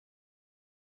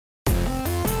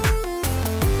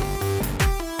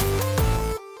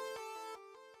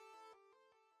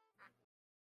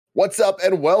What's up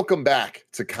and welcome back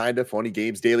to Kinda Funny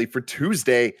Games Daily for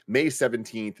Tuesday, May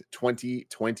 17th,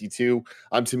 2022.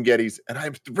 I'm Tim Geddes, and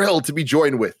I'm thrilled to be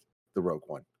joined with the Rogue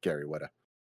One, Gary Whitta.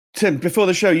 Tim, before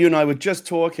the show, you and I were just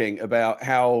talking about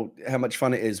how much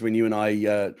fun it is when you and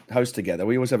I host together.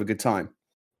 We always have a good time.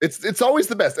 It's always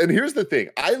the best. And here's the thing.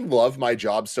 I love my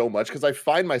job so much because I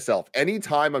find myself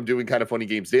anytime I'm doing Kinda Funny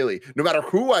Games Daily, no matter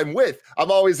who I'm with, I'm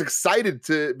always excited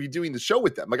to be doing the show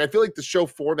with them. Like, I feel like the show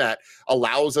format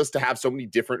allows us to have so many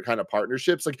different kind of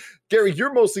partnerships. Like, Gary,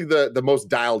 you're mostly the most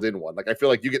dialed in one. Like, I feel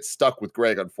like you get stuck with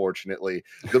Greg, unfortunately,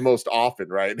 the most often,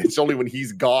 right? It's only when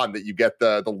he's gone that you get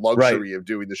the luxury of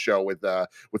doing the show with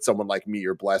someone like me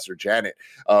or Bless or Janet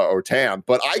or Tam.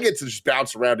 But I get to just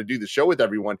bounce around and do the show with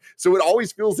everyone. So it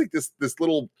always feels like this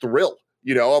little thrill,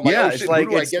 you know. I'm like, yeah, oh, shit, who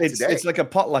do I get today? It's like a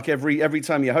potluck every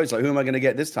time you host. Like, who am I going to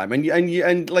get this time?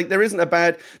 And like, there's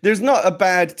not a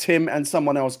bad Tim and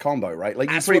someone else combo, right? Like,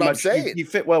 that's you pretty what much I'm saying. You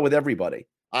fit well with everybody.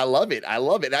 I love it.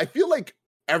 I feel like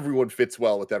everyone fits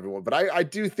well with everyone, but I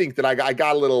do think that I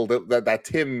got a little that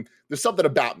Tim. There's something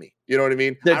about me. You know what I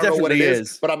mean? There I don't know what it definitely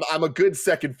is, but I'm a good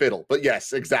second fiddle. But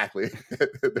yes, exactly.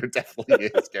 There definitely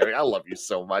is, Gary. I love you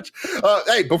so much.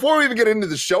 Hey, before we even get into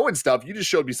the show and stuff, you just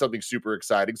showed me something super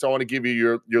exciting. So I want to give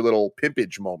you your little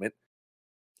pimpage moment.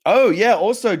 Oh yeah.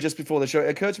 Also, just before the show, it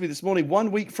occurred to me this morning, 1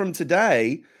 week from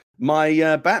today,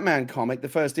 my Batman comic, the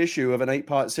first issue of an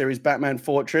 8-part series, Batman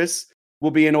Fortress, will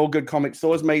be in all good comic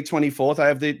stores May 24th. I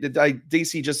have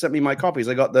DC just sent me my copies.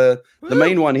 I got the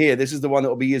main one here. This is the one that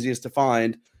will be easiest to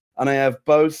find. And I have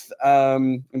both, let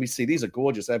me see, these are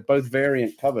gorgeous. I have both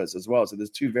variant covers as well. So there's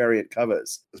 2 variant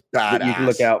covers that you can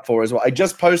look out for as well. I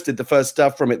just posted the first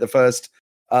stuff from it, the first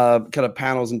kind of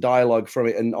panels and dialogue from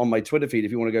it, and on my Twitter feed if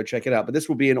you want to go check it out. But this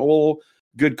will be in all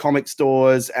good comic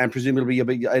stores, and presumably,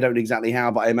 I don't know exactly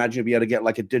how, but I imagine you'll be able to get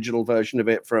like a digital version of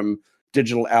it from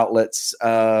digital outlets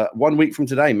 1 week from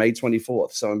today, May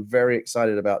 24th. So I'm very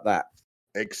excited about that.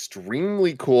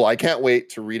 Extremely cool. I can't wait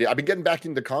to read it. I've been getting back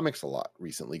into comics a lot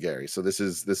recently, Gary. So this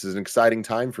is an exciting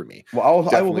time for me. Well,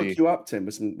 I will hook you up, Tim,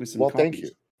 with some well, copies. Thank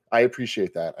you. I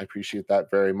appreciate that. I appreciate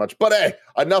that very much. But hey,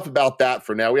 enough about that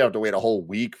for now. We have to wait a whole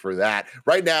week for that.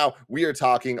 Right now, we are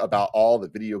talking about all the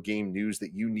video game news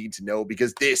that you need to know,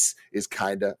 because this is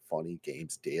Kinda Funny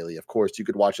Games Daily. Of course, you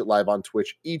could watch it live on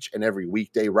Twitch each and every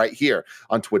weekday right here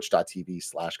on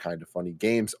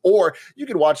twitch.tv/kindafunnygames, or you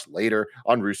can watch later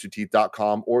on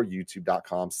roosterteeth.com or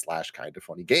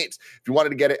youtube.com/kindafunnygames. If you wanted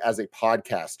to get it as a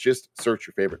podcast, just search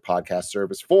your favorite podcast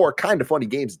service for Kinda Funny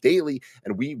Games Daily,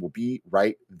 and we will be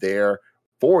right there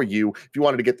for you. If you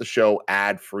wanted to get the show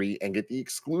ad-free and get the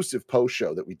exclusive post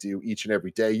show that we do each and every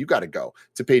day, you got to go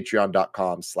to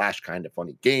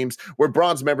patreon.com/kindafunnygames, where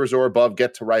bronze members or above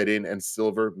get to write in, and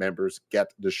silver members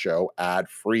get the show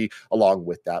ad-free along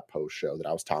with that post show that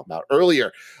I was talking about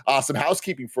earlier. Some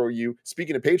housekeeping for you.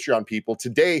 Speaking of Patreon people,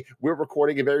 today we're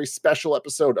recording a very special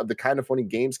episode of the Kinda Funny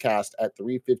Games cast at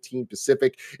 3:15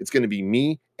 Pacific. It's going to be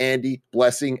me, Andy,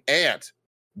 Blessing, and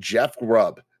Jeff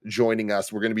Grubb joining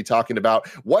us. We're going to be talking about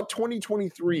what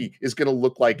 2023 is going to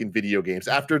look like in video games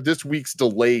after this week's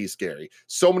delays, Gary.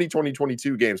 So many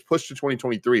 2022 games pushed to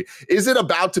 2023. Is it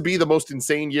about to be the most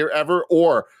insane year ever,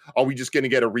 or are we just going to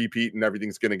get a repeat and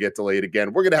everything's going to get delayed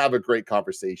again? We're going to have a great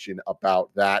conversation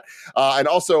about that. And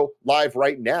also live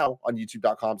right now on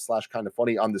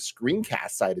youtube.com/kindafunny on the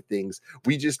screencast side of things,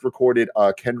 we just recorded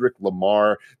Kendrick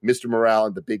Lamar, Mr. Morale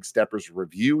and the Big Steppers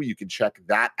review. You can check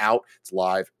that out. It's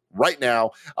live right now.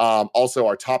 Also,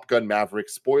 our Top Gun Maverick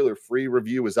spoiler-free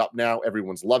review is up now.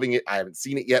 Everyone's loving it. I haven't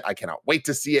seen it yet. I cannot wait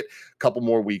to see it. A couple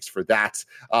more weeks for that.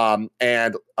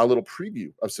 And a little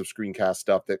preview of some screencast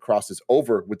stuff that crosses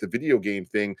over with the video game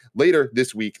thing. Later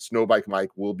this week, Snowbike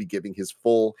Mike will be giving his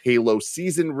full Halo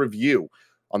season review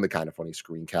on the Kinda Funny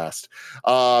screencast.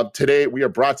 Today, we are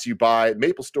brought to you by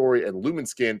Maple Story and Lumen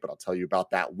Skin, but I'll tell you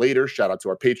about that later. Shout out to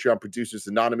our Patreon producers,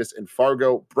 Anonymous and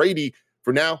Fargo. Brady,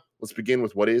 for now, let's begin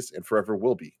with what is and forever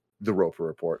will be the Roper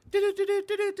Report.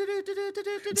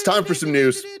 It's time for some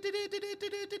news.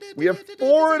 We have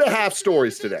 4.5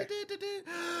 stories today.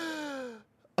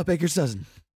 A baker's dozen.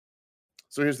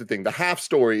 So here's the thing. The half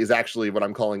story is actually what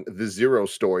I'm calling the zero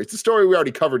story. It's a story we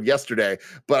already covered yesterday,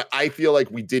 but I feel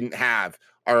like we didn't have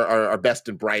our best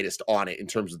and brightest on it in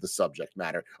terms of the subject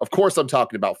matter. Of course, I'm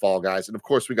talking about Fall Guys, and of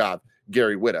course, we got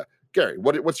Gary Whitta Gary,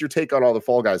 what's your take on all the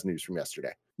Fall Guys news from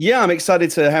yesterday? Yeah, I'm excited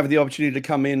to have the opportunity to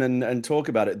come in and talk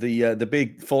about it. The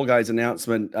big Fall Guys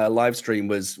announcement live stream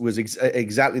was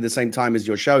exactly the same time as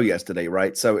your show yesterday,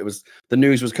 right? So the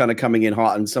news was kind of coming in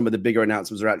hot, and some of the bigger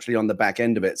announcements are actually on the back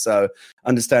end of it. So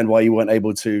understand why you weren't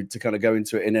able to kind of go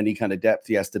into it in any kind of depth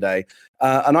yesterday.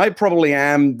 And I probably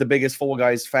am the biggest Fall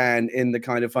Guys fan in the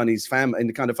Kind of Funny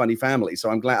family. So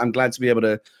I'm glad to be able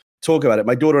to talk about it.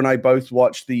 My daughter and I both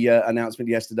watched the announcement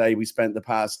yesterday. We spent the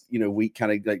past week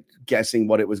kind of like guessing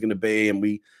what it was going to be, and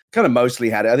we kind of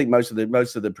mostly had it. I think most of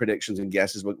the predictions and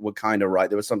guesses were kind of right.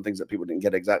 There were some things that people didn't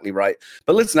get exactly right.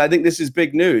 But listen, I think this is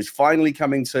big news. Finally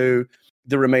coming to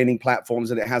the remaining platforms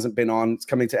that it hasn't been on. It's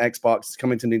coming to Xbox. It's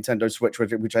coming to Nintendo Switch,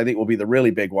 which I think will be the really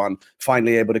big one.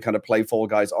 Finally able to kind of play Fall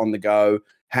Guys on the go,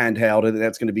 handheld. I think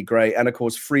that's going to be great. And of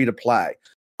course, free to play.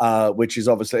 Which is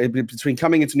obviously between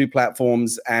coming into new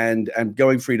platforms and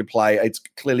going free to play, it's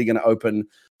clearly going to open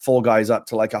Fall Guys up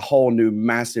to like a whole new,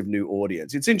 massive new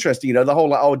audience. It's interesting, the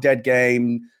whole dead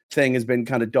game thing has been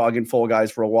kind of dogging Fall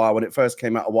Guys for a while. When it first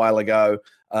came out a while ago,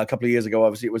 a couple of years ago,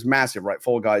 obviously it was massive, right?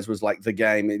 Fall Guys was like the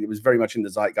game. It was very much in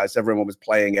the zeitgeist. Everyone was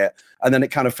playing it, and then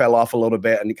it kind of fell off a little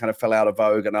bit, and it kind of fell out of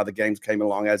vogue, and other games came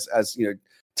along as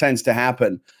tends to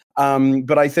happen.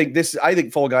 But I think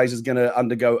Fall Guys is going to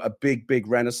undergo a big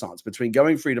renaissance between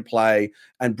going free to play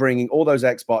and bringing all those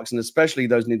Xbox and especially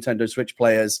those Nintendo Switch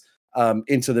players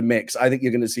into the mix. I think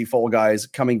you're going to see Fall Guys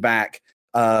coming back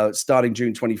starting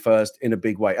June 21st in a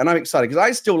big way. And I'm excited because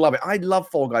I still love it. I love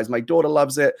Fall Guys. My daughter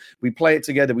loves it. We play it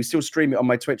together. We still stream it on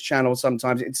my Twitch channel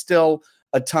sometimes. It's still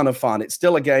a ton of fun. It's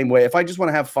still a game where if I just want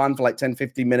to have fun for like 10,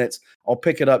 15 minutes, I'll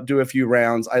pick it up, do a few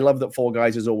rounds. I love that Fall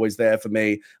Guys is always there for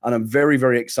me. And I'm very,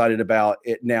 very excited about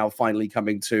it now finally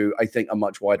coming to, I think, a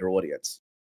much wider audience.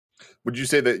 Would you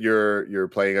say that your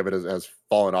playing of it has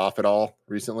fallen off at all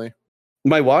recently?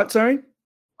 My what? Sorry?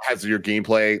 Has your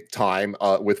gameplay time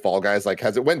with Fall Guys,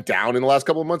 has it went down in the last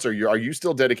couple of months, or are you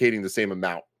still dedicating the same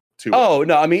amount? Oh,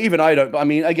 no, I mean, even I don't. I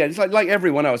mean, again, it's like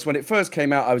everyone else. When it first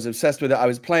came out, I was obsessed with it. I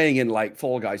was playing in like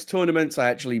Fall Guys tournaments.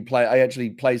 I was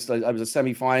a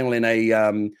semi-final in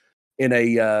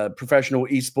a professional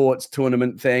esports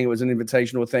tournament thing. It was an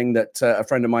invitational thing that a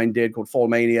friend of mine did called Fall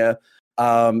Mania.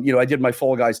 I did my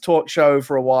Fall Guys talk show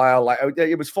for a while.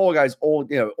 It was Fall Guys all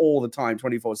the time,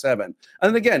 24/7. And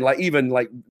then again, even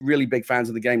really big fans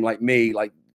of the game like me,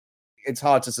 it's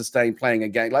hard to sustain playing a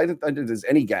game. I don't think there's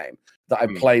any game that I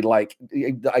played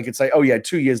I could say, oh yeah,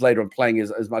 2 years later I'm playing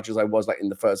as much as I was in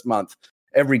the first month.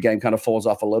 Every game kind of falls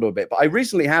off a little bit. But I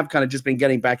recently have kind of just been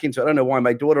getting back into it. I don't know why.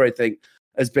 My daughter, I think,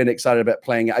 has been excited about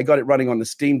playing it. I got it running on the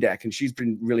Steam Deck, and she's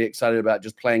been really excited about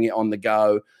just playing it on the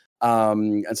go.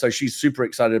 And so she's super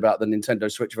excited about the Nintendo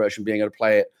Switch version, being able to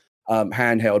play it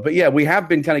handheld. But yeah, we have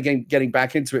been kind of getting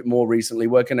back into it more recently,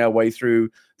 working our way through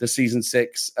the Season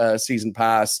 6 season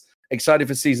pass. Excited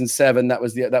for Season 7. That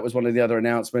was one of the other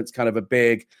announcements. Kind of a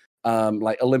big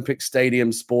Olympic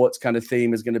Stadium sports kind of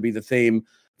theme is going to be the theme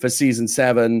for Season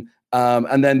 7.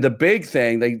 And then the big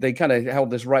thing, they kind of held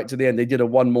this right to the end. They did a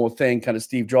one more thing, kind of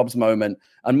Steve Jobs moment.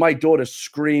 And my daughter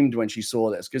screamed when she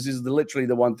saw this, because this is literally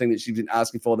the one thing that she's been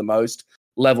asking for the most.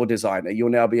 Level designer. You'll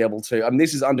now be able to,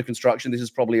 this is under construction. This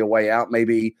is probably a way out,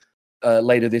 maybe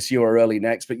later this year or early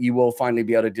next, but you will finally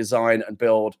be able to design and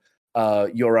build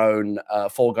your own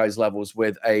Fall Guys levels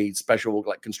with a special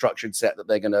construction set that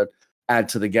they're going to add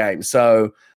to the game.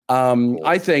 So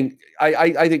I think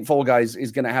Fall Guys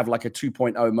is going to have a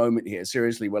 2.0 moment here,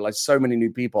 seriously, where so many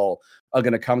new people are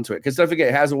going to come to it. Because don't forget,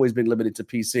 it has always been limited to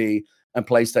PC and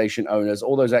PlayStation owners.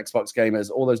 All those Xbox gamers,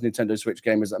 all those Nintendo Switch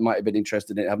gamers that might have been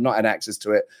interested in it have not had access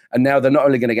to it. And now they're not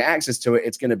only going to get access to it,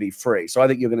 it's going to be free. So I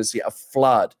think you're going to see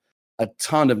a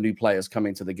ton of new players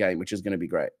coming to the game, which is going to be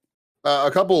great.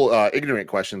 A couple ignorant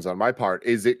questions on my part.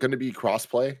 Is it going to be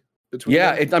crossplay between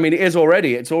them? It is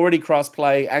already. It's already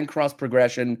crossplay and cross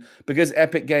progression because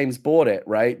Epic Games bought it,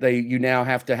 right? You now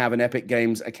have to have an Epic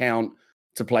Games account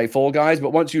to play Fall Guys.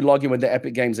 But once you log in with the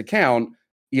Epic Games account,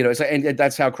 and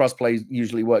that's how crossplay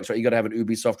usually works, right? You got to have an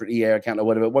Ubisoft or EA account or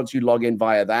whatever. Once you log in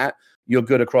via that, you're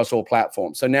good across all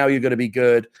platforms. So now you're going to be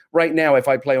good. Right now, if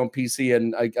I play on PC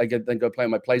and I then go play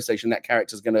on my PlayStation, that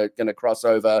character's going to cross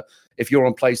over. If you're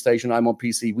on PlayStation, I'm on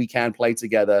PC, we can play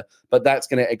together. But that's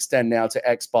going to extend now to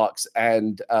Xbox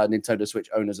and Nintendo Switch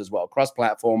owners as well.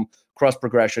 Cross-platform,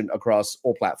 cross-progression across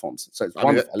all platforms. So it's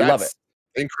wonderful. I love it.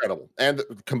 Incredible. And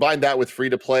combine that with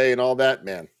free-to-play and all that,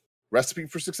 man. recipe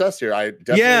for success here. I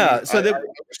definitely, yeah. So I wish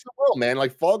them well, man.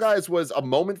 Like Fall Guys was a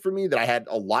moment for me that I had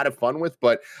a lot of fun with,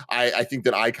 but I think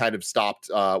that I kind of stopped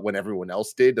when everyone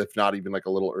else did, if not even like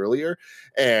a little earlier.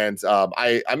 And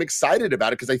I'm excited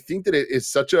about it because I think that it is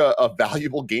such a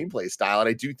valuable gameplay style. And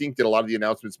I do think that a lot of the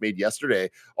announcements made yesterday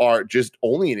are just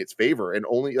only in its favor, and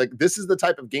only like this is the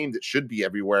type of game that should be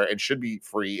everywhere and should be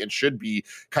free and should be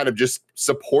kind of just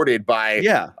supported by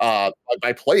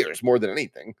players more than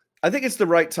anything. I think it's the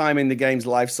right time in the game's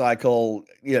life cycle,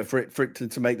 for it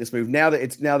to make this move. Now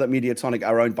that Mediatonic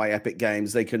are owned by Epic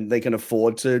Games, they can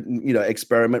afford to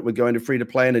experiment with going to free to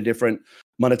play in a different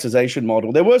monetization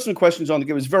model. There were some questions on it.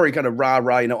 It was very kind of rah,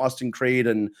 Austin Creed,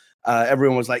 and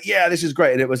everyone was like, "Yeah, this is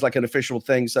great," and it was like an official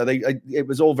thing. So it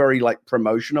was all very like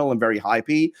promotional and very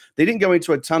hypey. They didn't go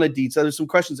into a ton of detail. There's some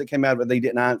questions that came out, but they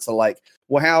didn't answer. Like,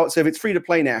 well, how? So if it's free to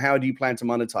play now, how do you plan to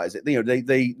monetize it?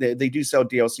 They do sell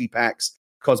DLC packs,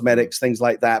 cosmetics, things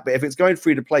like that. But if it's going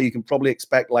free to play, you can probably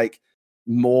expect like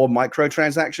more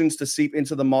microtransactions to seep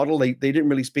into the model. They didn't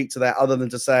really speak to that other than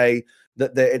to say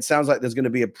that it sounds like there's going to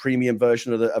be a premium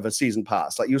version of a season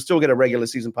pass. Like you'll still get a regular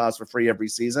season pass for free every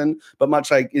season, but much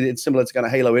like it's similar to kind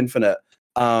of Halo Infinite.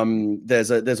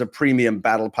 There's a premium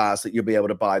battle pass that you'll be able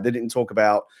to buy. They didn't talk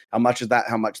about how much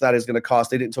that is going to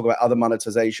cost. They didn't talk about other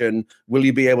monetization. Will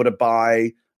you be able to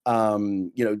buy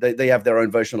they have their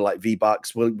own version of like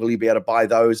V-Bucks. Will you be able to buy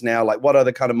those now? Like what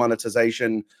other kind of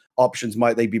monetization options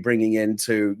might they be bringing in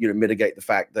to mitigate the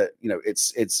fact that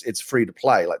it's free to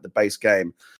play, like the base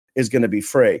game is going to be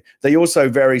free. They also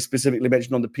very specifically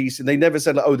mentioned on the PC, they never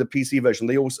said like, the PC version.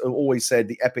 They also always said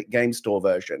the Epic Game Store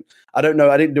version. I don't know,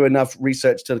 I didn't do enough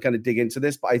research to kind of dig into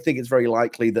this, but I think it's very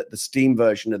likely that the Steam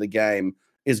version of the game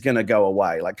is going to go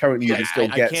away. Like currently you can still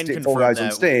get Fall Guys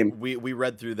on Steam. We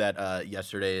read through that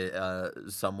yesterday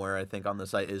somewhere, I think on the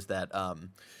site, is that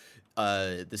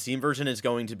the Steam version is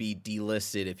going to be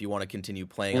delisted if you want to continue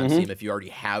playing on Steam. If you already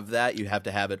have that, you have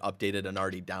to have it updated and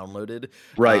already downloaded.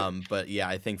 Right. But yeah,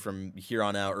 I think from here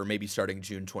on out, or maybe starting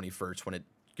June 21st when it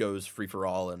goes free for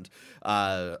all and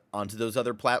onto those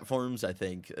other platforms, I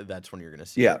think that's when you're going to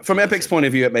see. Yeah, from Epic's point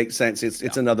of view, it makes sense.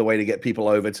 It's another way to get people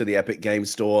over to the Epic Game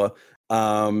Store.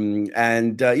 For me,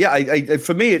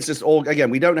 it's just all, again,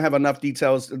 we don't have enough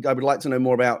details. I would like to know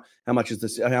more about how much is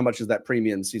that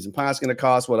premium season pass going to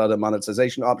cost? What other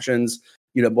monetization options?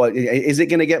 What is it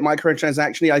going to get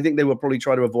microtransaction-y? I think they will probably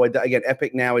try to avoid that. Again,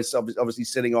 Epic now is obviously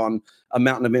sitting on a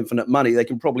mountain of infinite money. They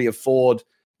can probably afford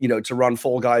to run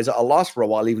Fall Guys at a loss for a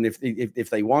while, even if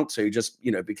they want to, just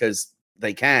because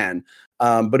they can.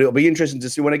 But it'll be interesting to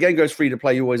see when a game goes free to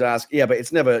play. You always ask, but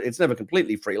it's never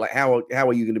completely free. Like how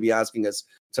are you going to be asking us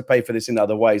to pay for this in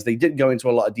other ways? They did go into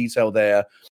a lot of detail there,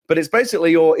 but it's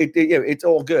basically it's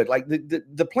all good. Like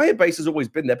the player base has always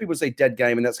been there. People say dead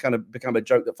game, and that's kind of become a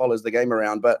joke that follows the game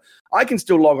around. But I can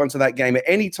still log onto that game at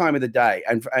any time of the day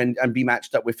and be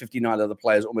matched up with 59 other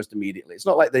players almost immediately. It's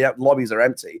not like the lobbies are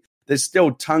empty. There's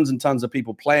still tons and tons of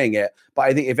people playing it, but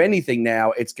I think if anything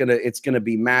now, it's gonna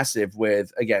be massive.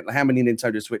 With again, how many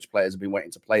Nintendo Switch players have been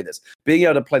waiting to play this? Being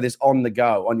able to play this on the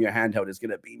go on your handheld is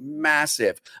gonna be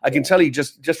massive. I can tell you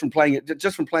just from playing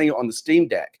it on the Steam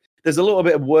Deck. There's a little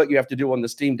bit of work you have to do on the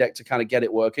Steam Deck to kind of get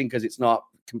it working because it's not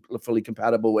fully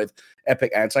compatible with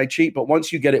Epic Anti-Cheat. But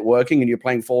once you get it working and you're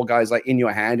playing Fall Guys like in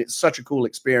your hand, it's such a cool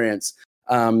experience.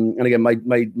 And again,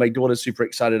 my daughter's super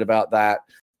excited about that.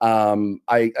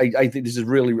 I think this is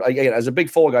really, again, as a big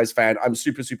Fall Guys fan, I'm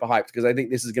super, super hyped because I think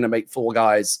this is going to make Fall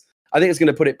Guys, I think it's going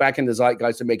to put it back in the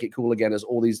zeitgeist to make it cool again as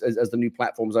all these, as the new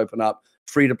platforms open up,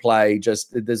 free to play,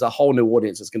 just there's a whole new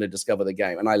audience that's going to discover the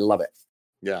game. And I love it.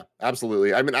 Yeah,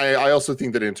 absolutely. I mean, I also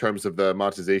think that in terms of the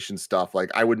monetization stuff,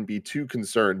 like I wouldn't be too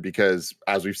concerned because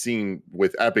as we've seen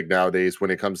with Epic nowadays,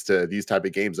 when it comes to these type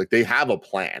of games, like they have a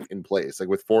plan in place, like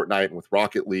with Fortnite and with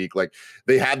Rocket League, like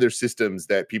they have their systems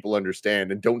that people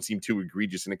understand and don't seem too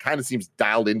egregious. And it kind of seems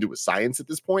dialed into a science at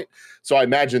this point. So I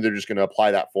imagine they're just going to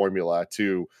apply that formula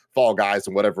to Fall Guys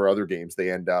and whatever other games they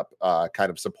end up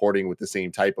kind of supporting with the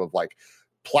same type of like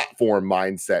platform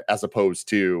mindset as opposed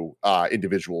to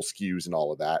individual SKUs and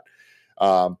all of that.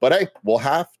 But hey, we'll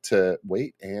have to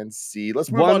wait and see.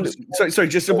 Let's move on. Sorry,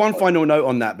 just one final note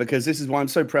on that, because this is why I'm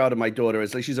so proud of my daughter.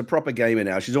 Is like she's a proper gamer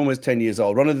now. She's almost 10 years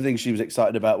old. One of the things she was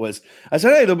excited about was, I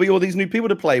said, hey, there'll be all these new people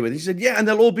to play with. She said, yeah, and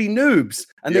they'll all be noobs,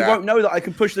 and they won't know that I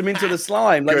can push them into the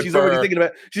slime. Like she's already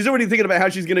thinking about how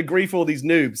she's going to grief all these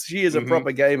noobs. She is a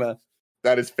proper gamer.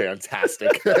 That is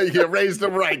fantastic. You raised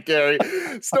them right, Gary.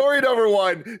 Story number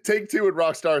 1, Take-Two and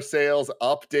Rockstar sales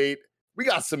update. We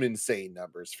got some insane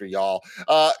numbers for y'all.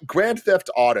 Grand Theft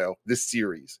Auto, this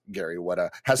series, Gary Whitta,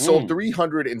 has sold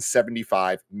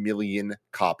 375 million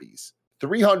copies.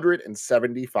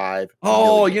 $375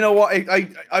 Oh, million. you know what? I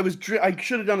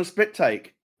should have done a spit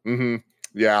take. Mm-hmm.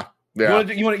 Yeah.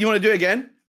 You want to do it again?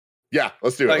 Yeah,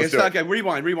 let's do it. Let's do it. Okay,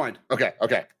 rewind.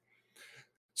 Okay.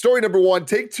 Story number 1,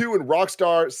 Take-Two and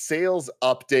Rockstar sales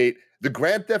update. The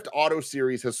Grand Theft Auto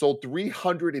series has sold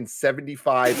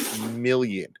 375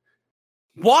 million.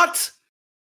 What?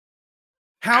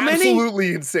 How many?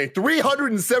 Absolutely insane.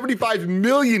 375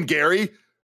 million, Gary.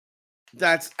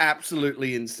 That's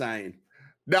absolutely insane.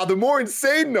 Now, the more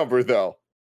insane number, though,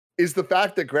 is the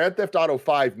fact that Grand Theft Auto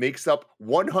 5 makes up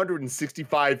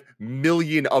 165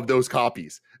 million of those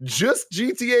copies. Just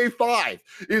GTA 5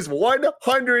 is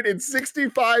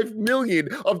 165 million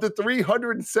of the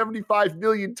 375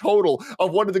 million total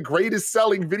of one of the greatest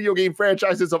selling video game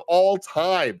franchises of all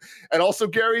time. And also,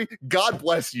 Gary, God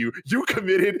bless you. You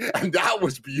committed, and that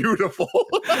was beautiful.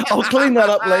 I'll clean that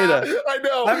up later. I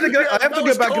know. I have to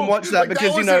go back and watch that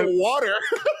because, you know, water.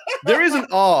 There is an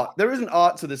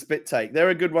art to the spit take. There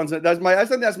are good ones. I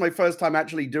think that's my first time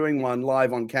actually doing one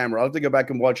live on camera. I'll have to go back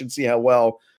and watch and see how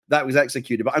well that was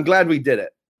executed. But I'm glad we did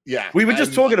it. Yeah. We were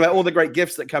just talking about all the great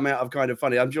gifts that come out of Kind of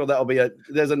Funny. I'm sure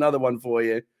there's another one for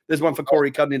you. There's one for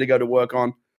Corey Cudney to go to work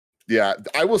on. Yeah.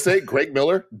 I will say Greg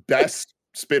Miller, best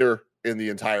spitter in the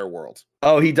entire world.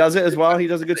 Oh, he does it as well? He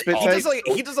does a good spit take?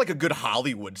 He does like a good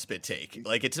Hollywood spit take.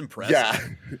 Like, it's impressive.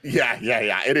 Yeah.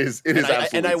 It is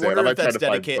absolutely and I wonder if that's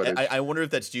dedicated. I wonder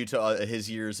if that's due to his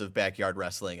years of backyard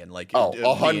wrestling and, like,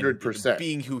 100%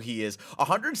 being who he is.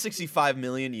 165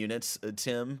 million units,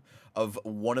 Tim, of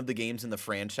one of the games in the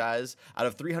franchise out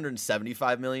of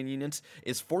 375 million units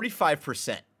is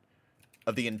 45%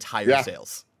 of the entire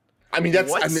sales. I mean,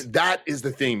 that is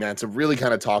the thing, man. To really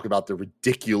kind of talk about the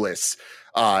ridiculous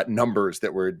numbers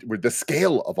that were the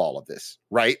scale of all of this,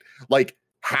 right? Like,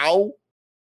 how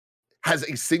has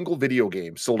a single video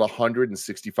game sold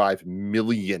 165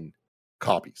 million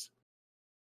copies?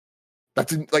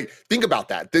 That's like, think about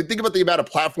that. Think about the amount of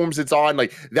platforms it's on.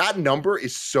 Like, that number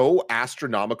is so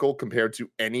astronomical compared to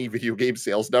any video game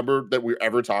sales number that we're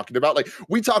ever talking about. Like,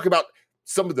 we talk about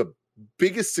some of the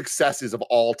biggest successes of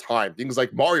all time, things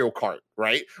like Mario Kart,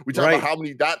 right? We talk about how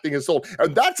many that thing has sold,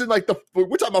 and that's in like we're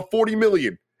talking about 40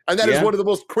 million, and that is one of the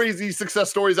most crazy success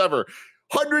stories ever.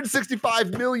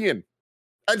 165 million,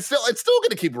 and it's still going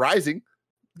to keep rising.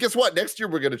 Guess what? Next year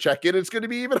we're going to check in, and it's going to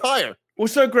be even higher. Well,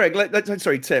 so Greg,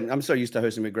 sorry, Tim. I'm so used to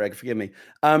hosting with Greg. Forgive me.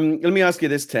 Let me ask you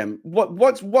this, Tim.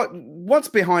 What's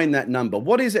behind that number?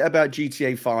 What is it about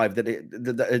GTA 5 that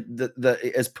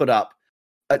it has put up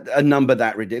a number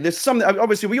that ridiculous? There's something,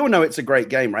 obviously we all know it's a great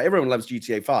game, right? Everyone loves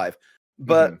GTA 5,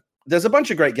 but there's a bunch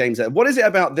of great games there. What is it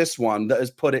about this one that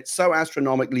has put it so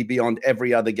astronomically beyond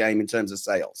every other game in terms of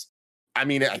sales? I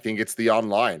mean, I think it's the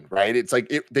online, right? It's like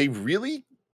they really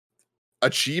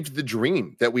achieved the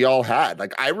dream that we all had.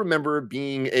 Like, I remember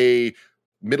being a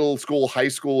middle school, high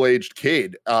school aged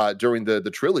kid during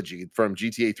the trilogy from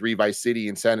GTA 3, Vice City,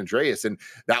 and San Andreas, and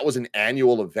that was an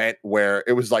annual event where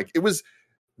it was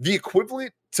the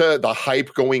equivalent to the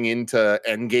hype going into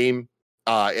Endgame,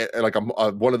 like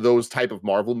one of those type of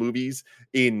Marvel movies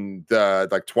in the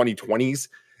 2020s,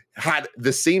 had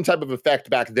the same type of effect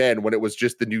back then when it was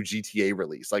just the new GTA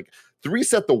release. Like, 3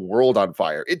 set the world on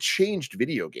fire. It changed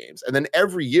video games. And then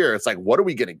every year it's like, what are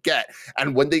we going to get?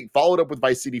 And when they followed up with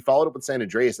Vice City, followed up with San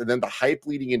Andreas, and then the hype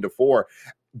leading into 4,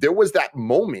 there was that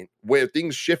moment where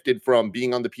things shifted from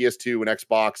being on the PS2 and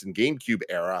Xbox and GameCube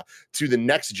era to the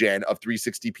next gen of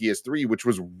 360 PS3, which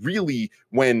was really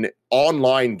when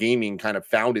online gaming kind of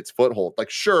found its foothold. Like,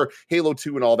 sure, Halo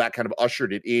 2 and all that kind of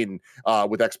ushered it in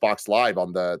with Xbox Live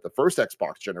on the first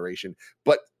Xbox generation,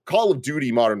 but Call of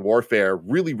Duty Modern Warfare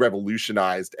really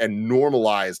revolutionized and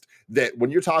normalized that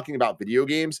when you're talking about video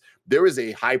games, there is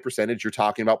a high percentage you're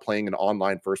talking about playing an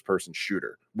online first-person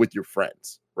shooter with your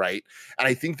friends, right? And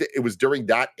I think that it was during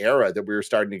that era that we were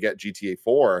starting to get GTA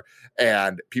 4,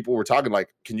 and people were talking like,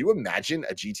 can you imagine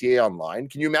a GTA Online?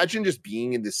 Can you imagine just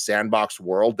being in this sandbox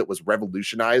world that was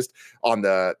revolutionized on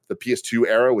the PS2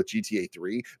 era with GTA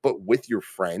 3, but with your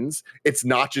friends? It's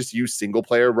not just you single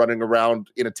player running around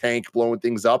in a tank blowing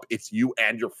things up. It's you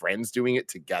and your friends doing it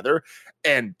together.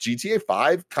 And GTA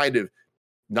 5 kind of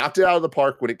knocked it out of the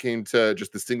park when it came to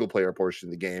just the single player portion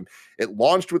of the game. It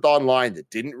launched with online that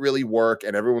didn't really work,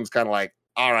 and everyone's kind of like,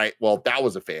 all right, well, that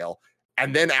was a fail.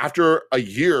 And then after a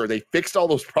year, they fixed all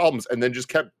those problems and then just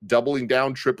kept doubling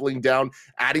down, tripling down,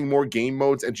 adding more game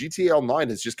modes. And GTA Online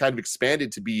has just kind of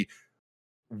expanded to be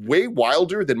way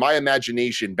wilder than my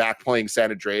imagination back playing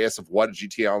San Andreas of what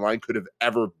GTA Online could have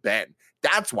ever been.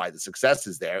 That's why the success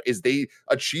is there, is they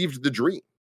achieved the dream.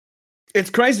 It's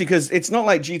crazy because it's not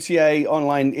like GTA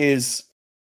Online is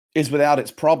is without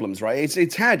its problems, right?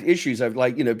 It's had issues of,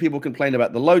 like, people complain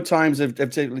about the load times have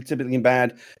typically been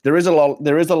bad. There is a lot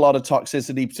of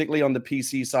toxicity, particularly on the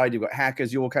PC side. You've got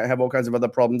hackers, you have all kinds of other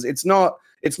problems. It's not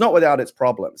without its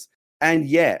problems. And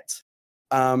yet,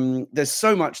 there's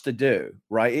so much to do,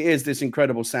 right? It is this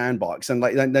incredible sandbox, and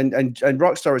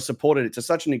Rockstar has supported it to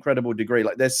such an incredible degree.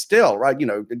 Like, there's still, right,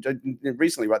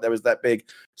 recently, right, there was that big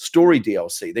story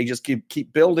DLC. They just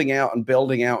keep building out and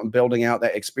building out and building out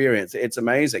that experience. It's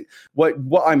amazing. What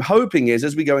I'm hoping is,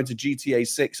 as we go into GTA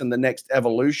 6 and the next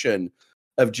evolution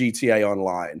of GTA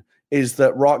Online, is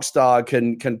that Rockstar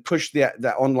can push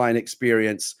that online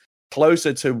experience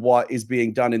closer to what is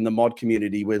being done in the mod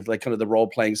community with, like, kind of the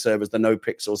role-playing servers, the no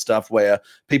pixel stuff, where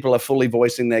people are fully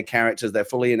voicing their characters, they're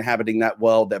fully inhabiting that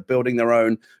world, they're building their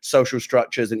own social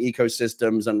structures and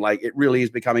ecosystems, and, like, it really is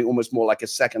becoming almost more like a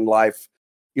Second Life,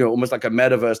 almost like a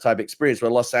metaverse type experience,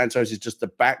 where Los Santos is just the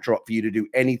backdrop for you to do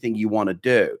anything you want to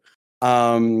do.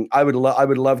 I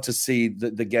would love to see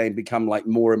the game become, like,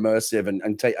 more immersive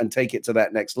and take it to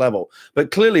that next level.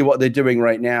 But clearly, what they're doing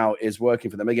right now is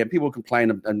working for them. Again, people complain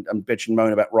and bitch and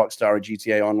moan about Rockstar and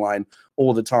GTA Online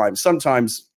all the time.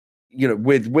 Sometimes,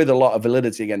 with a lot of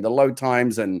validity. Again, the load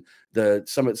times and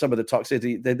some of the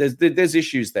toxicity, there's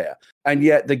issues there. And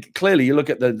yet, clearly, you look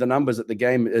at the numbers that the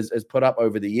game has put up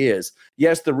over the years.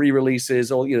 Yes, the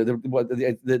re-releases, or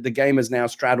the game has now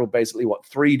straddled basically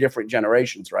 3 different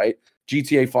generations, right?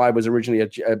 GTA 5 was originally a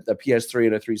PS3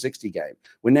 and a 360 game.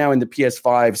 We're now in the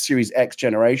PS5 Series X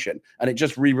generation, and it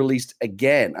just re-released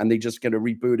again, and they just going to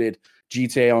rebooted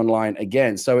GTA Online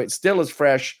again. So it's still as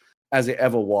fresh as it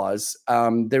ever was.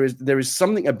 There is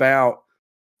something about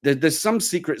there's some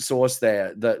secret sauce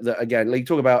there that again, like, you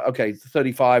talk about, okay,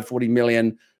 35, 40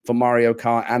 million for Mario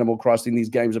Kart, Animal Crossing. These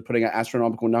games are putting out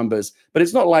astronomical numbers, but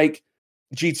it's not like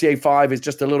GTA 5 is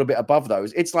just a little bit above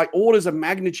those. It's like orders of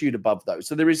magnitude above those.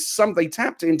 So there is they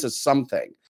tapped into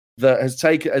something that has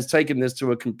taken this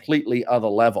to a completely other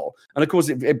level. And of course,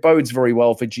 it bodes very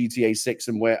well for GTA 6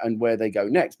 and where they go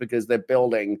next, because they're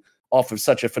building off of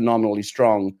such a phenomenally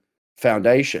strong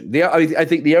foundation. I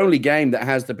think the only game that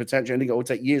has the potential, I think it will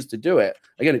take years to do it.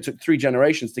 Again, it took 3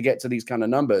 generations to get to these kind of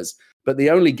numbers, but the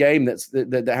only game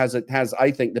that has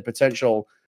I think the potential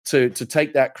to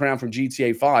take that crown from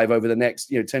GTA 5 over the next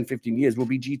 10, 15 years will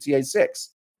be GTA 6.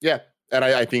 Yeah. And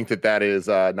I think that is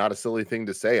not a silly thing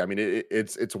to say. I mean,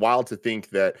 it's wild to think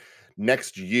that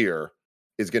next year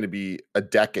is going to be a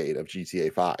decade of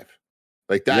GTA 5.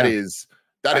 Like, that is.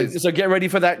 So get ready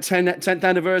for that 10th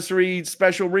anniversary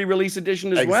special re-release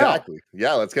edition as well. Exactly.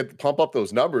 Yeah, let's pump up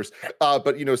those numbers.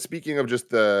 But speaking of just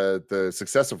the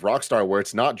success of Rockstar, where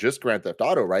it's not just Grand Theft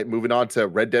Auto, right? Moving on to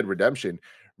Red Dead Redemption.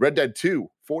 Red Dead 2,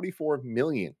 44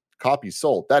 million copies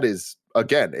sold. That is,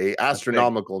 again, a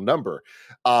astronomical number.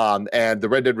 And the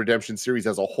Red Dead Redemption series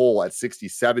as a whole at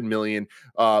 67 million.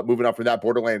 Moving on from that,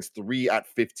 Borderlands 3 at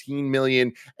 15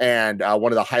 million. And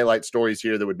one of the highlight stories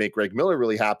here that would make Greg Miller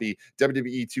really happy,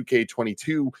 WWE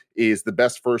 2K22 is the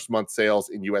best first month sales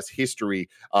in US history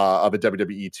of a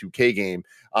WWE 2K game.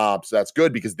 So that's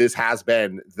good, because this has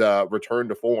been the return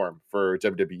to form for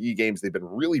WWE games. They've been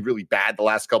really, really bad the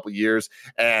last couple of years.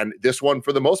 And this one,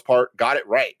 for the most part, got it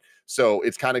right. So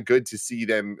it's kind of good to see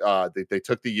them. They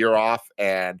took the year off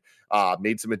and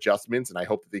made some adjustments, and I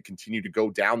hope that they continue to go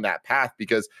down that path,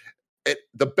 because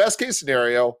the best case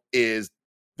scenario is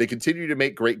they continue to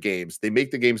make great games. They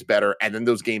make the games better, and then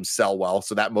those games sell well,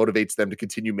 so that motivates them to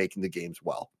continue making the games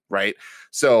well, right?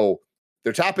 So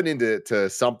they're tapping into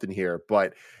something here,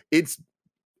 but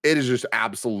it is just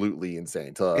absolutely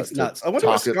insane. It's nuts. I wonder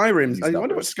what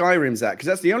Skyrim's at, because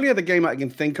that's the only other game I can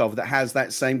think of that has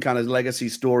that same kind of legacy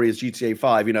story as GTA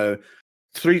 5.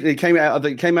 It came out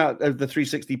of the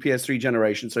 360 PS3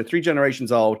 generation, so 3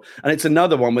 generations old, and it's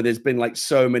another one where there's been, like,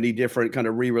 so many different kind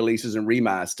of re-releases and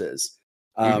remasters.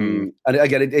 And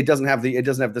again, it doesn't have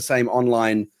the same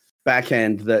online back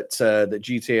end that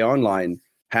GTA Online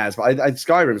has, but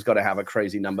Skyrim's got to have a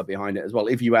crazy number behind it as well,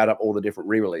 if you add up all the different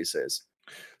re-releases.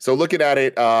 So looking at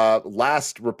it,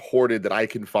 last reported that I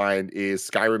can find is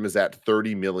Skyrim is at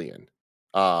 30 million.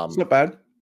 It's not bad.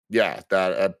 Yeah,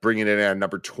 that bringing it in at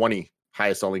number 20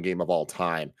 highest selling game of all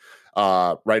time.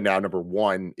 Right now, number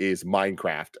 1 is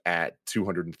Minecraft at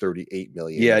 238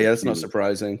 million. Yeah, that's not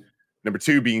surprising. Number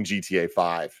 2 being GTA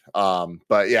 5.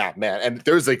 But yeah, man, and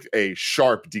there's like a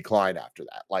sharp decline after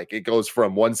that. Like, it goes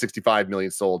from 165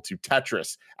 million sold to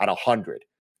Tetris at 100.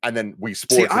 And then Wii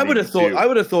Sports. See, I would have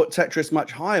thought Tetris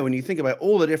much higher when you think about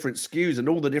all the different SKUs and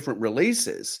all the different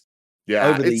releases. Yeah,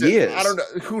 over the years. I don't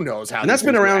know. Who knows how? And that's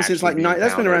been around since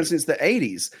that's been around since the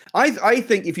 80s. I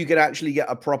think if you could actually get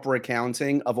a proper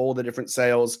accounting of all the different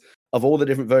sales of all the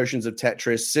different versions of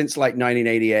Tetris since like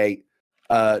 1988,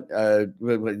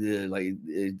 like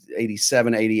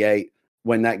 87, 88,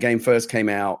 when that game first came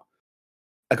out.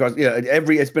 Because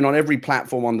it's been on every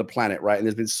platform on the planet, right? And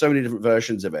there's been so many different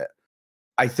versions of it.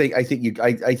 I think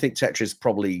Tetris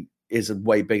probably is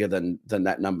way bigger than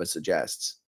that number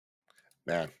suggests.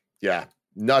 Man, yeah.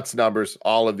 Nuts numbers,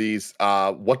 all of these.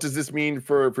 What does this mean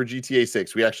for GTA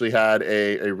 6? We actually had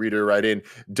a reader write in,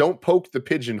 don't poke the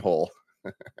pigeonhole.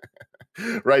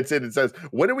 Writes in and says,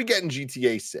 when are we getting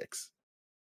GTA 6?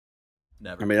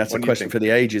 Never. I mean, that's a question for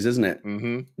the ages, isn't it?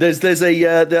 Mm-hmm. There's a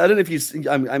I don't know if you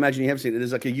I imagine you have seen it.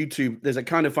 There's like there's a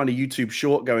kind of funny YouTube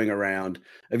short going around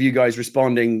of you guys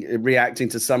reacting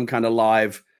to some kind of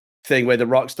live thing where the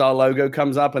Rockstar logo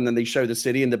comes up and then they show the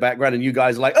city in the background and you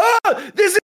guys are like, oh,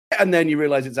 this is, and then you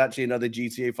realize it's actually another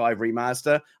GTA 5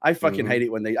 remaster. I fucking hate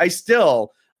it when I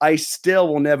still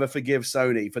will never forgive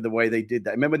Sony for the way they did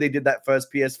that. Remember they did that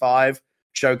first PS5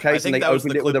 showcase and they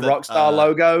opened it with a Rockstar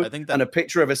logo and a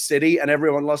picture of a city and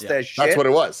everyone lost their shit. That's what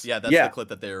it was. Yeah, that's the clip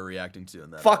that they were reacting to.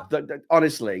 In that Fuck,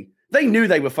 honestly, they knew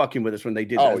they were fucking with us when they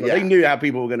did that. Yeah. They knew how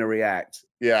people were going to react.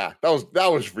 Yeah, that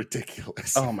was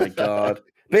ridiculous. Oh my God.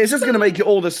 But it's just going to make it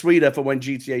all the sweeter for when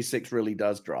GTA 6 really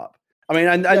does drop. I mean,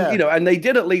 and they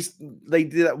did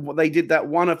that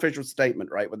one official statement,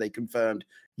 right, where they confirmed,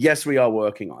 yes, we are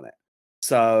working on it.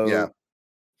 So yeah.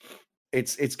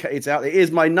 It's out. It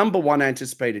is my number one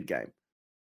anticipated game.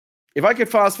 If I could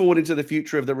fast forward into the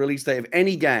future of the release date of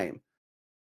any game,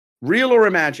 real or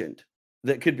imagined,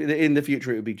 that could be in the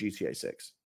future, it would be GTA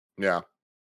 6. Yeah.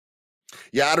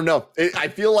 Yeah, I don't know. I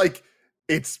feel like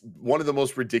it's one of the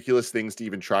most ridiculous things to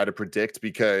even try to predict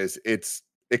because it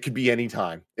could be any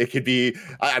time. It could be,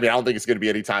 I mean, I don't think it's going to be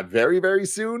any time very, very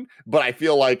soon, but I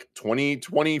feel like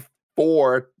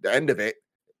 2024, the end of it,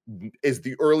 is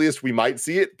the earliest we might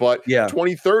see it, but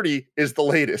 2030 is the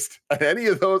latest. And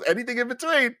anything in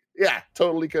between,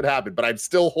 totally could happen. But I'm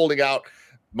still holding out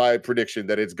my prediction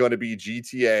that it's going to be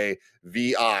GTA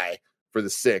VI for the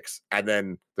 6, and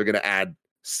then they're going to add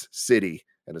City,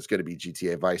 and it's going to be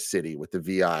GTA Vice City with the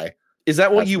VI. Is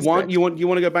that what you want? You want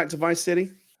to go back to Vice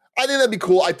City? I think that'd be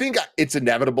cool. I think it's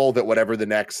inevitable that whatever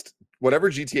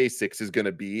GTA 6 is going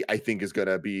to be, I think is going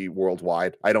to be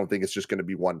worldwide. I don't think it's just going to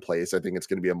be one place. I think it's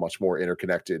going to be a much more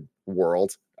interconnected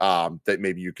world that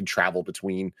maybe you can travel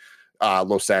between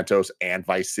Los Santos and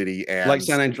Vice City, and like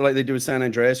they do with San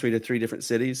Andreas. We did 3 different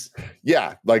cities.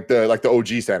 Yeah, like the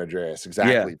OG San Andreas,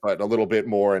 exactly. Yeah. But a little bit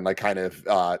more and like kind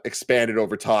of expanded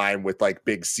over time with like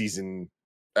big season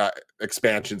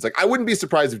expansions. Like I wouldn't be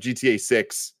surprised if GTA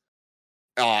 6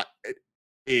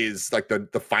 is like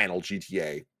the final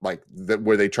GTA, like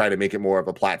where they try to make it more of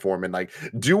a platform and like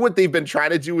do what they've been trying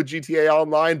to do with GTA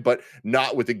Online, but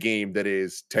not with a game that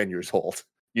is 10 years old.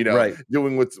 You know, right.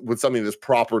 Doing with something that's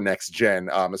proper next gen,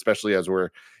 especially as we're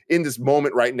in this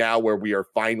moment right now where we are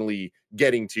finally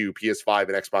getting to PS5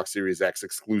 and Xbox Series X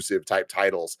exclusive type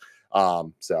titles.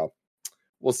 So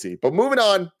we'll see. But moving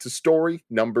on to story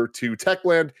number 2,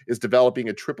 Techland is developing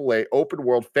a AAA open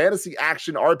world fantasy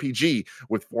action RPG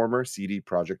with former CD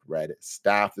Projekt Red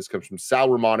staff. This comes from Sal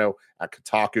Romano at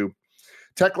Kotaku.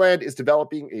 Techland is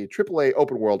developing a AAA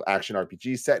open-world action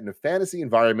RPG set in a fantasy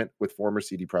environment with former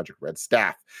CD Projekt Red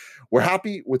staff. We're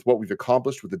happy with what we've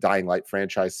accomplished with the Dying Light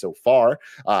franchise so far,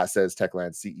 says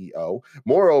Techland's CEO.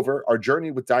 Moreover, our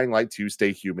journey with Dying Light 2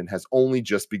 Stay Human has only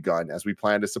just begun as we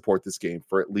plan to support this game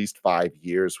for at least 5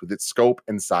 years with its scope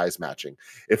and size matching,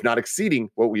 if not exceeding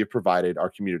what we have provided our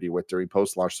community with during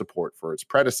post-launch support for its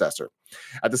predecessor.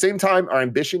 At the same time, our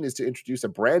ambition is to introduce a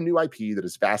brand new IP that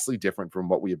is vastly different from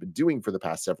what we have been doing for the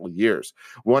past several years.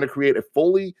 We want to create a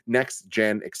fully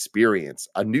next-gen experience,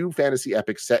 a new fantasy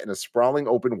epic set in a sprawling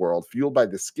open world fueled by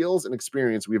the skills and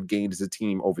experience we have gained as a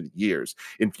team over the years,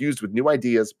 infused with new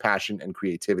ideas, passion, and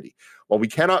creativity. While we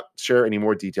cannot share any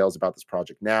more details about this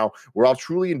project now, we're all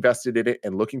truly invested in it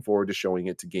and looking forward to showing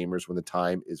it to gamers when the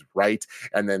time is right.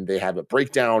 And then they have a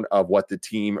breakdown of what the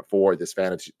team for this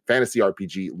fantasy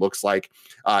RPG looks like.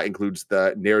 Includes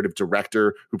the narrative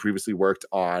director who previously worked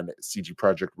on CG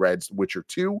Projekt Red's Witcher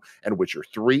 2 and Witcher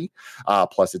 3,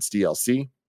 plus its DLC.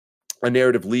 A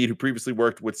narrative lead who previously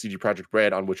worked with CG Projekt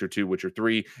Red on Witcher 2, Witcher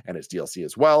 3, and its DLC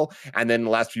as well. And then in the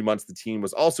last few months, the team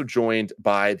was also joined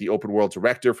by the open world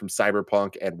director from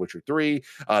Cyberpunk and Witcher 3,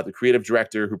 the creative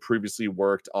director who previously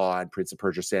worked on Prince of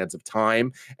Persia: Sands of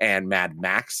Time and Mad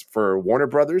Max for Warner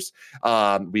Brothers.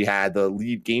 We had the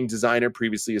lead game designer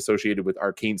previously associated with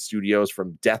Arcane Studios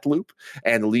from Deathloop,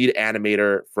 and the lead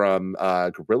animator from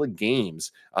Guerrilla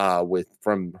Games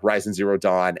from Horizon Zero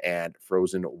Dawn and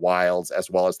Frozen Wilds, as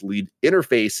well as lead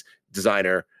interface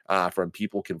designer from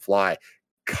People Can Fly.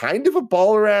 kind of a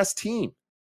baller ass team.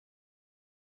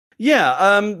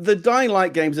 Yeah, the Dying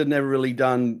Light games have never really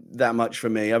done that much for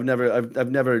me. I've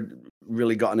never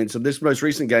really gotten into this most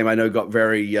recent game. I know got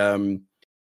very.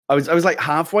 I was like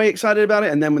halfway excited about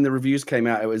it, and then when the reviews came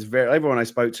out, it was everyone I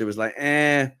spoke to was like,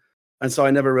 eh, and so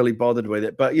I never really bothered with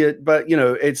it. But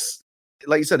it's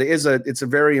like you said, it's a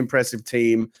very impressive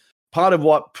team. Part of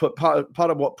what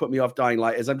put me off Dying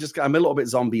Light is I'm a little bit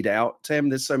zombied out, Tim.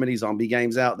 There's so many zombie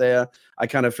games out there. I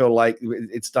kind of feel like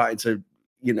it's starting to,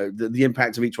 the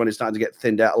impact of each one is starting to get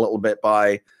thinned out a little bit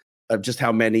by just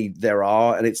how many there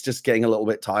are, and it's just getting a little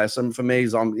bit tiresome for me.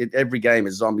 Every game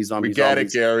is zombie. We get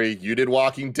it, Gary. You did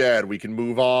Walking Dead. We can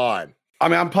move on. I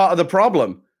mean, I'm part of the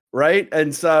problem, right?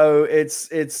 And so it's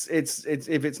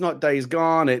if it's not Days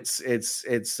Gone, it's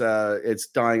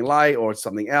Dying Light or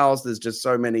something else. There's just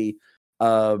so many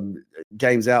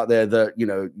games out there that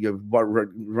you're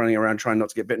running around trying not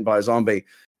to get bitten by a zombie.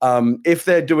 If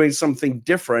they're doing something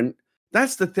different,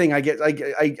 that's the thing. I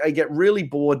get really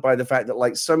bored by the fact that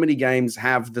like so many games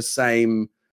have the same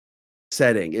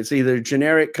setting. It's either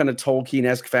generic kind of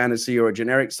Tolkien-esque fantasy or a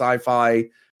generic sci-fi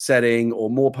setting or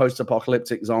more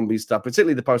post-apocalyptic zombie stuff.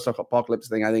 Particularly the post-apocalypse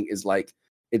thing, I think is like,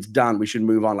 it's done. We should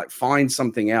move on. Like find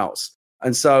something else.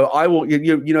 And so I will,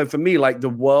 for me, like the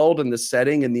world and the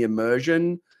setting and the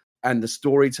immersion and the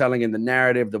storytelling and the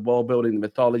narrative, the world building, the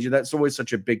mythology, that's always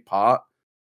such a big part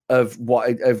of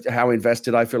how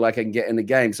invested I feel like I can get in the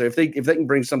game. So if they can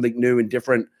bring something new and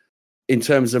different in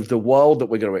terms of the world that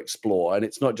we're going to explore, and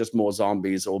it's not just more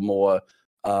zombies or more,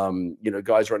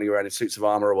 guys running around in suits of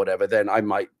armor or whatever, then I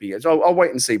might be. So I'll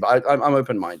wait and see. But I'm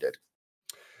open-minded.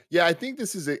 Yeah, I think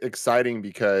this is exciting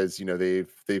because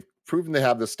they've proven they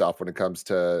have the stuff when it comes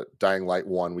to Dying Light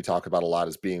 1. We talk about a lot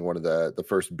as being one of the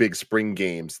first big spring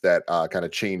games that kind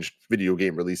of changed video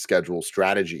game release schedule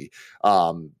strategy.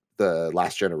 The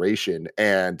last generation,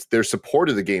 and their support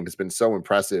of the game has been so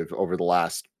impressive over the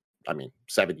last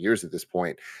 7 years at this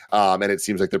point. And it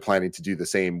seems like they're planning to do the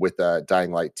same with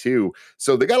Dying Light 2.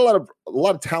 So they got a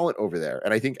lot of talent over there.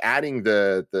 And I think adding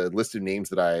the list of names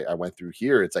that I went through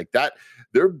here, it's like that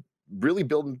they're really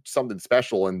building something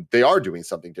special, and they are doing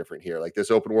something different here. Like this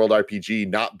open world RPG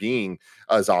not being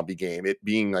a zombie game, it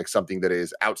being like something that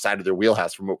is outside of their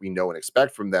wheelhouse from what we know and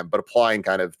expect from them, but applying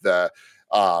kind of the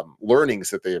learnings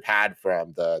that they have had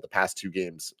from the past two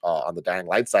games on the Dying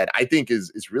Light side, I think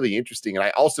is really interesting. And I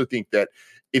also think that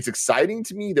it's exciting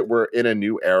to me that we're in a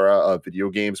new era of video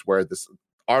games where this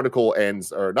article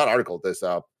ends, or not article, this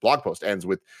blog post ends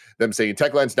with them saying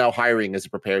Techland's now hiring as it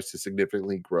prepares to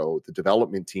significantly grow the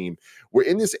development team. We're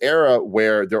in this era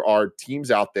where there are teams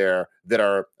out there that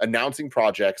are announcing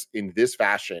projects in this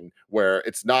fashion, where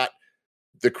it's not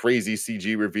the crazy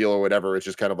CG reveal or whatever. It's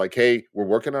just kind of like, hey, we're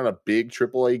working on a big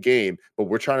AAA game, but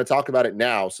we're trying to talk about it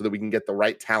now so that we can get the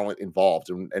right talent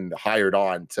involved and hired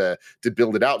on to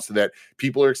build it out so that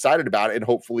people are excited about it. And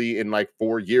hopefully in like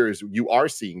 4 years, you are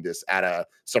seeing this at a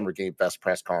Summer Game Fest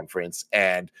press conference,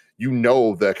 and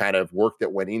the kind of work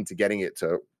that went into getting it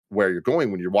to where you're going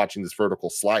when you're watching this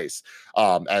vertical slice.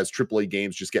 As AAA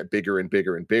games just get bigger and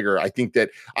bigger and bigger, I think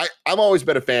that I've always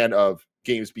been a fan of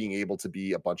games being able to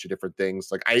be a bunch of different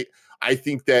things. Like I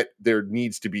think that there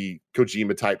needs to be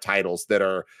Kojima type titles that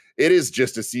it is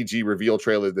just a CG reveal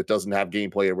trailer that doesn't have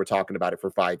gameplay and we're talking about it for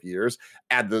 5 years.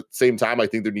 At the same time, I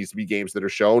think there needs to be games that are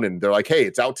shown and they're like, hey,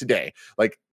 it's out today.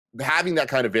 Like having that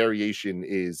kind of variation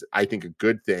is, I think, a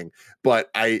good thing. But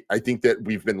I think that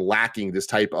we've been lacking this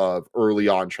type of early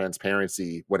on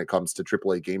transparency when it comes to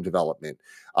AAA game development.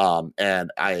 And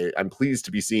I'm pleased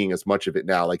to be seeing as much of it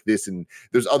now like this. And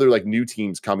there's other like new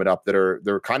teams coming up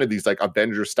they're kind of these like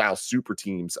Avengers style super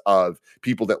teams of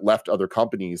people that left other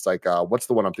companies. Like what's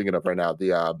the one I'm thinking of right now?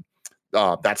 The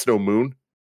That's No Moon.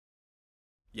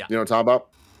 Yeah. You know what I'm talking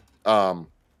about?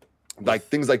 Like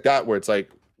things like that, where it's like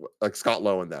Scott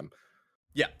Lowe and them.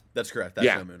 Yeah, that's correct. That's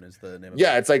No Moon is the name of it.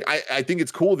 Yeah, it's like I think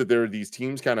it's cool that there are these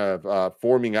teams kind of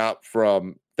forming up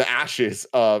from the ashes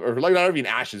of, or like not even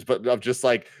ashes, but of just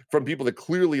like from people that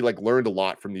clearly like learned a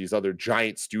lot from these other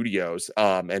giant studios.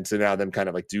 And so now them kind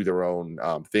of like do their own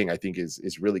thing, I think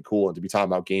is really cool. And to be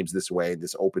talking about games this way,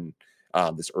 this open,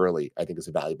 this early, I think is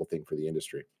a valuable thing for the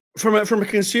industry. From a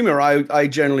consumer, I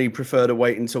generally prefer to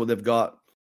wait until they've got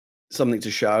something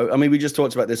to show. I mean, we just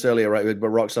talked about this earlier, right?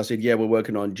 Where Rockstar said, "Yeah, we're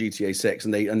working on GTA 6,"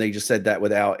 and they just said that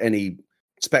without any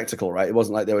spectacle, right? It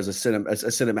wasn't like there was a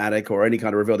cinematic or any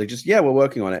kind of reveal. They just, "Yeah, we're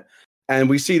working on it." And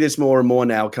we see this more and more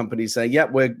now. Companies saying, "Yeah,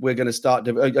 we're going to start."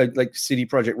 Like CD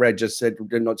Projekt Red just said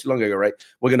not too long ago, right?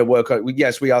 We're going to work on.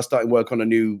 Yes, we are starting work on a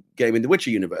new game in the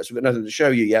Witcher universe. We've got nothing to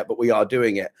show you yet, but we are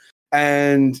doing it.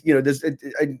 And there's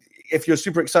if you're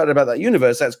super excited about that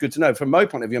universe, that's good to know. From my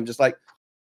point of view, I'm just like,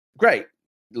 great.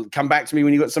 Come back to me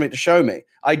when you've got something to show me.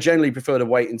 I generally prefer to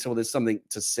wait until there's something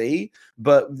to see.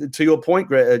 But to your point,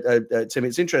 Tim,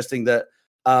 it's interesting that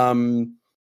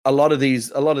a lot of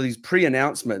these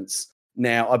pre-announcements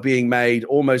now are being made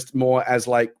almost more as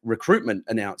like recruitment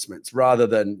announcements rather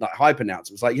than like hype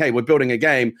announcements. Like, hey, we're building a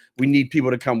game. We need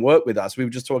people to come work with us. We were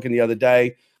just talking the other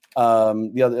day,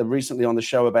 recently on the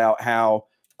show about how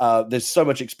there's so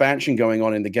much expansion going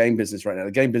on in the game business right now.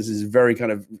 The game business is very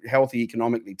kind of healthy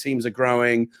economically. Teams are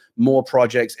growing, more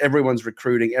projects. Everyone's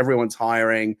recruiting. Everyone's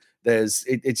hiring.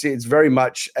 It's very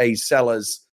much a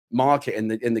seller's market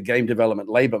in the game development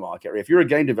labor market. If you're a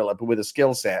game developer with a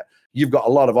skill set, you've got a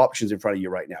lot of options in front of you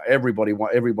right now. Everybody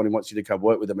wants you to come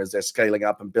work with them as they're scaling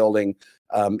up and building,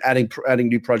 adding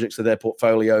new projects to their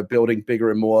portfolio, building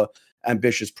bigger and more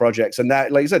ambitious projects. And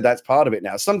that, like I said, that's part of it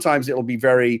now. Sometimes it'll be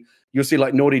you'll see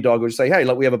like Naughty Dog will say, hey,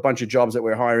 look, we have a bunch of jobs that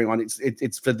we're hiring on.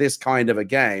 It's for this kind of a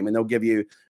game. And they'll give you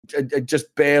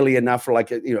just barely enough for like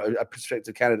a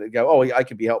prospective candidate to go, oh, I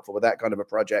could be helpful with that kind of a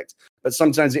project. But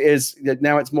sometimes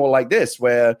now it's more like this,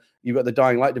 where you've got the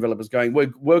Dying Light developers going,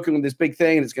 we're working on this big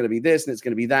thing and it's going to be this and it's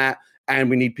going to be that. And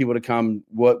we need people to come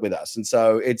work with us. And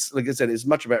so it's, like I said, it's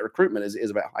much about recruitment as it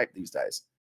is about hype these days.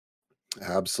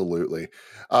 Absolutely.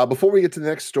 Before we get to the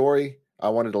next story, I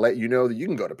wanted to let you know that you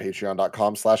can go to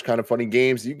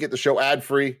patreon.com/kindoffunnygames. You can get the show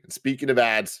ad-free. And speaking of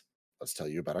ads, let's tell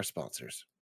you about our sponsors.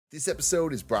 This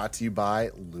episode is brought to you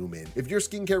by Lumen. If your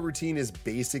skincare routine is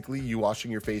basically you washing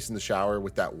your face in the shower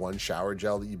with that one shower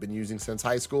gel that you've been using since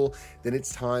high school, then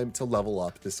it's time to level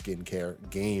up the skincare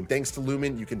game. Thanks to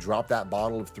Lumen, you can drop that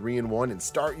bottle of 3-in-1 and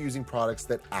start using products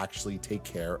that actually take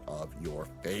care of your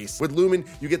face. With Lumen,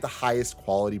 you get the highest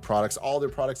quality products. All their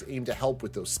products aim to help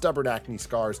with those stubborn acne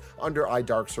scars, under eye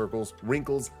dark circles,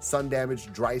 wrinkles, sun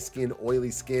damage, dry skin,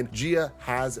 oily skin. Gia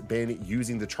has been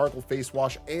using the charcoal face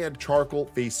wash and charcoal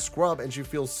face scrub, and she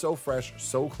feels so fresh,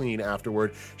 so clean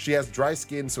afterward. She has dry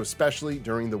skin, so especially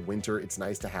during the winter, it's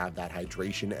nice to have that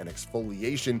hydration and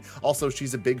exfoliation. Also,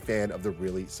 she's a big fan of the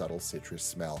really subtle citrus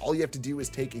smell. All you have to do is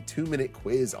take a 2-minute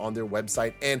quiz on their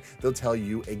website, and they'll tell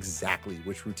you exactly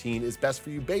which routine is best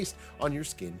for you based on your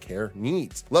skincare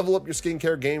needs. Level up your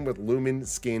skincare game with Lumen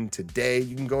Skin today.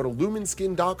 You can go to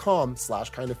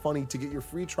lumenskin.com/kindoffunny to get your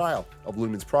free trial of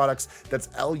Lumen's products. That's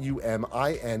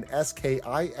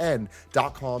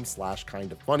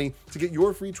luminskin.com/kindoffunny to get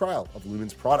your free trial of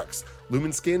Lumen's products.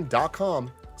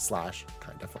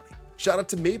 lumenskin.com/kindoffunny. Shout out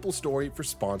to MapleStory for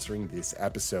sponsoring this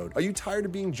episode. Are you tired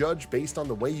of being judged based on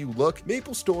the way you look?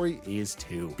 MapleStory is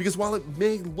too. Because while it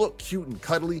may look cute and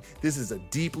cuddly, this is a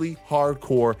deeply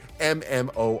hardcore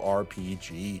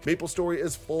MMORPG. MapleStory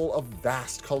is full of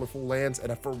vast, colorful lands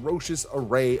and a ferocious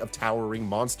array of towering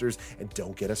monsters. And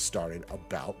don't get us started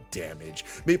about damage.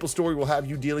 MapleStory will have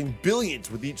you dealing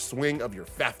billions with each swing of your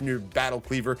Fafnir battle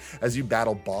cleaver as you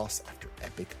battle boss after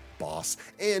epic boss,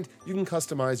 and you can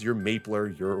customize your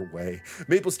Mapler your way.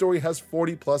 MapleStory has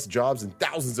 40+ jobs and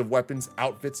thousands of weapons,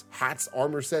 outfits, hats,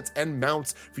 armor sets, and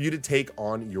mounts for you to take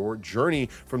on your journey,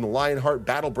 from the Lionheart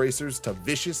battle bracers to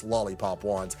vicious lollipop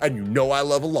wands. And you know I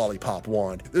love a lollipop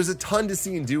wand. There's a ton to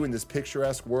see and do in this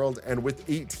picturesque world, and with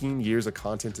 18 years of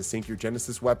content to sink your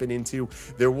Genesis weapon into,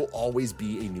 there will always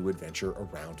be a new adventure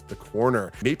around the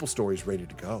corner. MapleStory is ready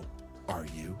to go. Are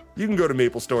you? You can go to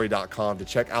maplestory.com to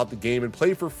check out the game and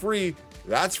play for free.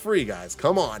 That's free, guys.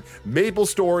 Come on.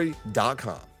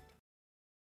 maplestory.com.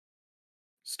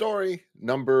 Story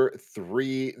number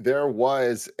 3. There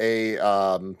was a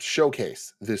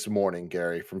showcase this morning,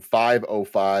 Gary, from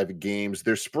 505 Games,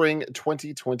 their spring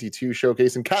 2022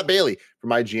 showcase. And Kat Bailey from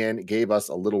IGN gave us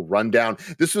a little rundown.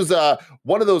 This was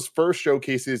one of those first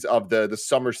showcases of the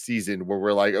summer season where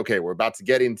we're like, okay, we're about to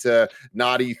get into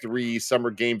Naughty 3,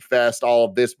 Summer Game Fest, all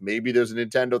of this. Maybe there's a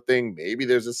Nintendo thing. Maybe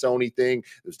there's a Sony thing.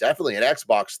 There's definitely an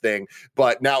Xbox thing.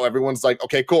 But now everyone's like,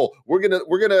 okay, cool. We're gonna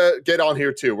get on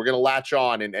here too. We're gonna latch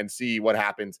on and see what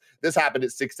happens. This happened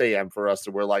at 6 a.m. for us.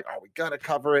 So we're like, are we gonna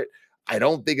cover it? I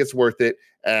don't think it's worth it.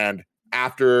 And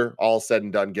after all said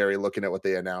and done, Gary, looking at what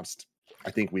they announced, I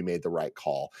think we made the right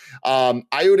call.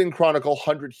 Eiyuden Chronicle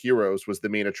 100 Heroes was the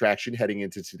main attraction heading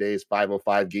into today's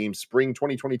 505 Games Spring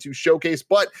 2022 showcase,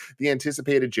 but the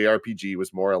anticipated JRPG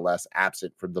was more or less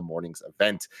absent from the morning's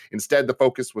event. Instead, the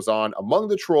focus was on Among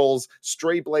the Trolls,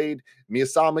 Stray Blade,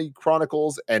 Miyasami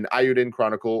Chronicles, and Eiyuden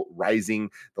Chronicle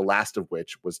Rising, the last of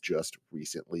which was just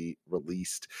recently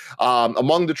released.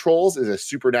 Among the Trolls is a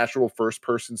supernatural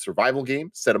first-person survival game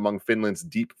set among Finland's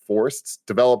deep forests,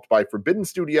 developed by Forbidden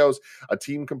Studios, a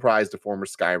team comprised of former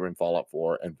Skyrim, Fallout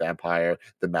 4, and Vampire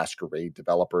the Masquerade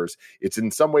developers. It's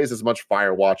in some ways as much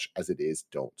Firewatch as it is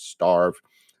Don't Starve.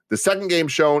 The second game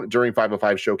shown during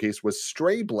 505 Showcase was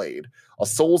Stray Blade, a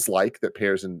Souls-like that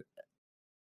pairs an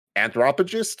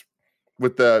anthropologist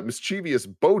with the mischievous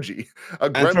Boji, a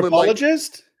gremlin-like...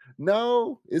 Anthropologist?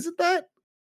 No, is it that?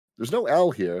 There's no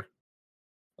L here,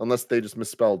 unless they just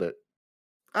misspelled it.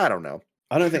 I don't know.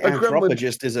 I don't think A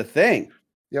anthropologist is a thing.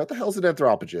 Yeah, what the hell's an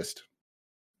anthropologist?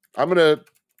 I'm going to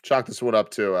chalk this one up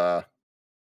to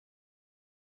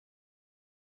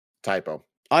typo.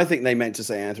 I think they meant to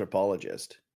say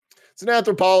anthropologist. It's an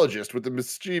anthropologist with the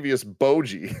mischievous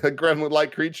Boji, a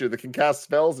gremlin-like creature that can cast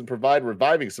spells and provide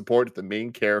reviving support if the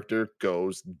main character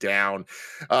goes down.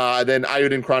 Then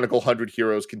Eiyuden Chronicle 100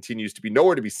 Heroes continues to be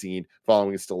nowhere to be seen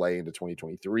following its delay into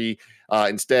 2023.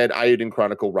 Instead, Eiyuden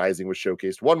Chronicle Rising was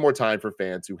showcased one more time for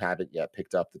fans who haven't yet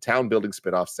picked up the town-building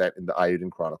spin-off set in the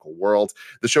Eiyuden Chronicle world.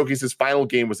 The showcase's final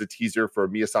game was a teaser for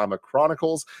Miyasama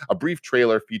Chronicles, a brief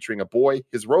trailer featuring a boy,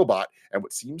 his robot, and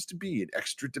what seems to be an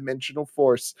extra-dimensional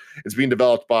force. It's being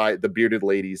developed by the Bearded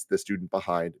Ladies, the student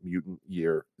behind Mutant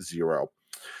Year Zero.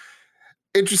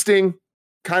 Interesting.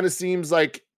 Kind of seems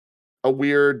like a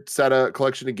weird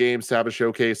collection of games to have a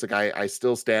showcase. Like I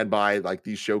still stand by, like,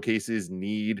 these showcases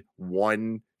need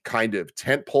one kind of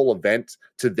tentpole event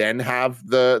to then have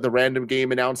the random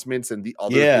game announcements and the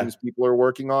other things people are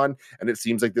working on. And it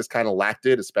seems like this kind of lacked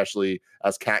it, especially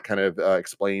as Kat kind of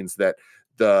explains that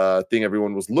the thing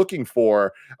everyone was looking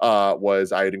for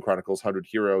was Eiyuden Chronicles 100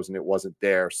 Heroes, and it wasn't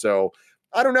there. So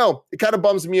I don't know. It kind of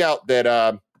bums me out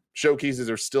that showcases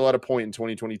are still at a point in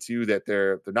 2022 that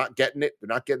they're not getting it. They're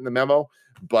not getting the memo.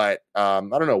 But I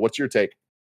don't know. What's your take?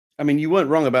 I mean, you weren't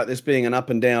wrong about this being an up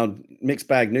and down mixed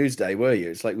bag news day, were you?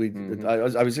 It's like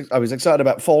I was excited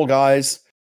about Fall Guys.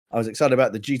 I was excited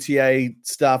about the GTA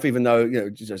stuff, even though, you know,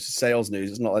 just sales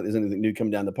news. It's not like there's anything new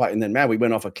coming down the pipe. And then, man, we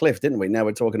went off a cliff, didn't we? Now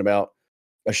we're talking about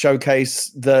a showcase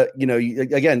that, you know,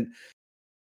 again,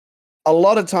 a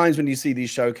lot of times when you see these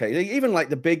showcases, even like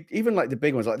the big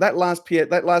ones, like that last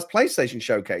PlayStation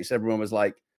showcase, everyone was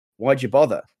like, why'd you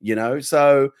bother? You know?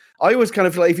 So I always kind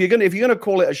of feel like if you're gonna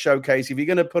call it a showcase, if you're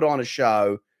gonna put on a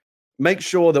show, make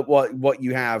sure that what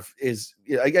you have is,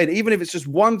 again, even if it's just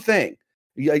one thing,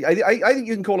 I think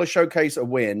you can call a showcase a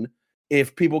win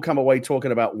if people come away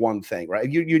talking about one thing, right?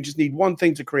 You just need one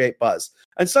thing to create buzz.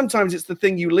 And sometimes it's the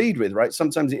thing you lead with, right?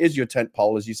 Sometimes it is your tent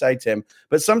pole, as you say, Tim,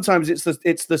 but sometimes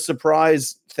it's the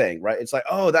surprise thing, right? It's like,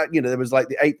 oh, that, you know, there was like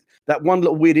that one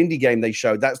little weird indie game they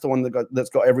showed. That's the one that's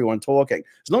got everyone talking.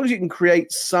 As long as you can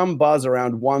create some buzz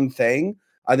around one thing,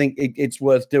 I think it's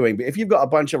worth doing. But if you've got a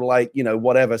bunch of, like, you know,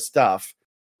 whatever stuff,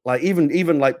 like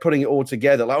even like putting it all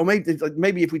together, like, oh,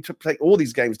 maybe if we take all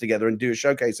these games together and do a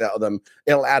showcase out of them,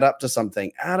 it'll add up to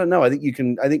something. I don't know. I think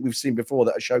we've seen before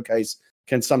that a showcase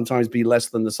can sometimes be less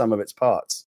than the sum of its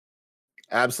parts.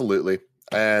 Absolutely.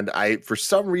 And I, for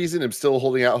some reason, am still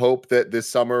holding out hope that this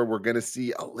summer we're going to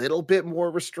see a little bit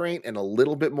more restraint and a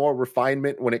little bit more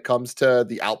refinement when it comes to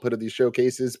the output of these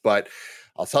showcases. But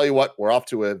I'll tell you what, we're off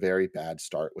to a very bad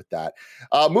start with that.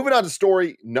 Moving on to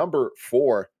story number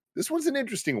 4. This one's an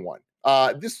interesting one.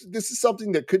 This is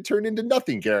something that could turn into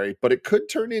nothing, Gary, but it could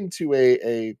turn into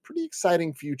a pretty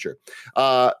exciting future.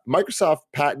 Microsoft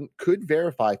patent could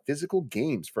verify physical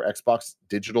games for Xbox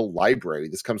Digital Library.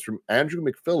 This comes from Andrew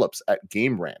McPhillips at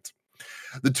Game Rant.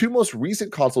 The two most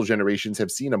recent console generations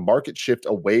have seen a market shift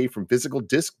away from physical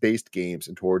disc-based games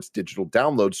and towards digital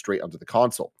downloads straight onto the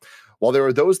console. While there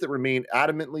are those that remain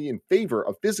adamantly in favor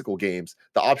of physical games,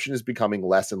 the option is becoming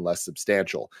less and less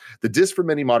substantial. The discs for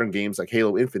many modern games like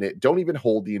Halo Infinite don't even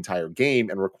hold the entire game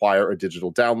and require a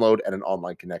digital download and an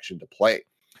online connection to play.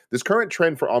 This current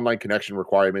trend for online connection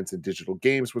requirements in digital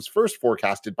games was first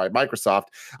forecasted by Microsoft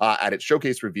at its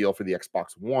showcase reveal for the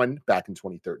Xbox One back in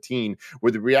 2013,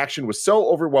 where the reaction was so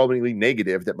overwhelmingly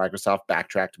negative that Microsoft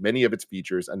backtracked many of its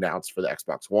features announced for the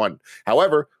Xbox One.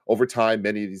 However, over time,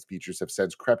 many of these features have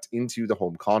since crept into the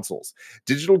home consoles.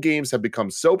 Digital games have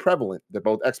become so prevalent that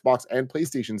both Xbox and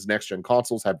PlayStation's next-gen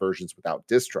consoles have versions without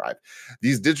disk drive.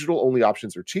 These digital-only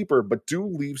options are cheaper, but do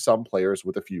leave some players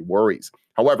with a few worries.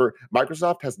 However,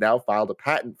 Microsoft has now filed a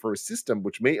patent for a system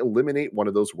which may eliminate one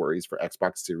of those worries for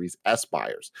Xbox Series S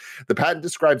buyers. The patent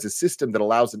describes a system that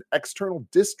allows an external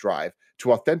disk drive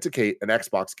to authenticate an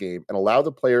Xbox game and allow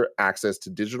the player access to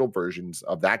digital versions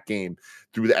of that game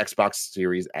through the Xbox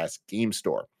Series S game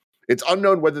store. It's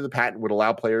unknown whether the patent would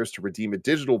allow players to redeem a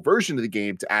digital version of the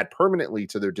game to add permanently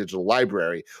to their digital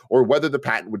library, or whether the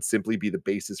patent would simply be the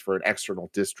basis for an external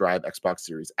disk drive Xbox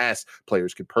Series S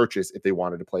players could purchase if they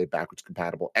wanted to play backwards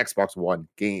compatible Xbox One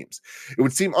games. It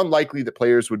would seem unlikely that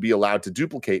players would be allowed to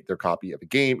duplicate their copy of a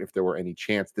game if there were any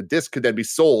chance the disc could then be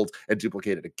sold and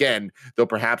duplicated again, though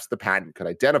perhaps the patent could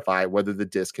identify whether the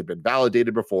disc had been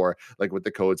validated before, like with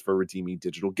the codes for redeeming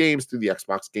digital games through the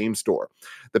Xbox Game Store.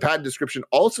 The patent description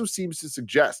also seems to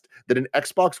suggest that an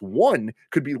Xbox One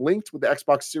could be linked with the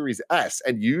Xbox Series S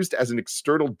and used as an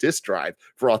external disk drive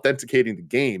for authenticating the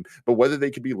game, but whether they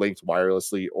could be linked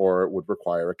wirelessly or would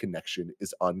require a connection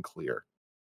is unclear.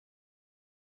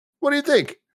 What do you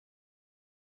think?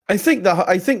 I think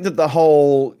that the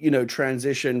whole,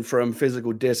 transition from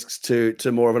physical discs to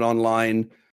more of an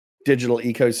online digital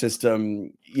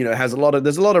ecosystem, there's a lot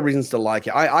of reasons to like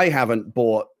it. I haven't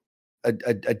bought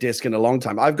a disc in a long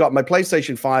time. I've got my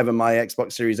PlayStation 5 and my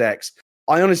Xbox Series X.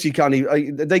 I honestly can't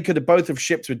even, they could have both have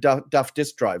shipped with Duff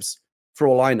disk drives for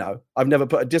all I know. I've never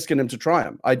put a disc in them to try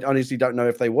them. I honestly don't know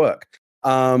if they work.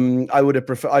 I would have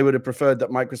preferred that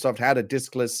Microsoft had a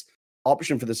diskless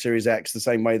option for the Series X the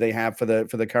same way they have for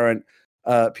the current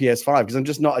PS5, because I'm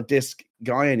just not a disc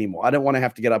guy anymore. I don't want to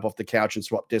have to get up off the couch and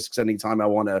swap discs anytime I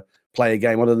want to play a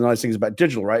game. One of the nice things about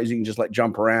digital, right, is you can just like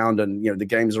jump around and the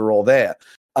games are all there.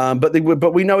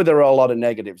 But we know there are a lot of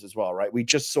negatives as well, right? We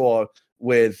just saw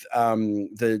with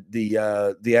the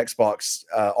Xbox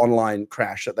online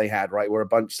crash that they had, right, where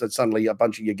suddenly a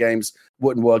bunch of your games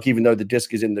wouldn't work even though the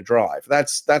disc is in the drive.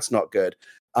 That's not good.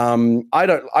 I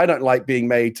don't like being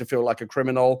made to feel like a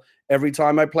criminal every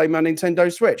time I play my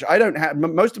Nintendo Switch. I don't have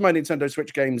most of my Nintendo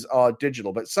Switch games are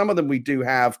digital, but some of them we do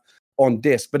have on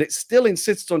disc. But it still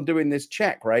insists on doing this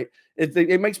check, right?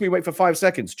 It makes me wait for 5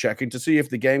 seconds checking to see if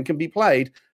the game can be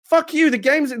played. Fuck you!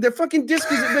 The fucking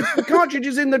disc is the cartridge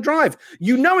is in the drive.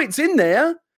 You know it's in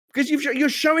there because you're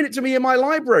showing it to me in my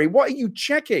library. What are you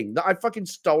checking? That I've fucking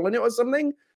stolen it or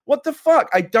something? What the fuck?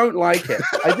 I don't like it.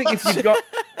 I think if the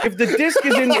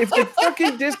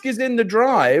fucking disc is in the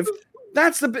drive,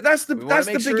 that's the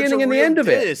beginning and the end of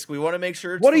it. We want to make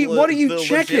sure. What are you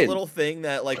checking? Little thing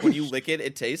that like when you lick it,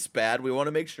 it tastes bad. We want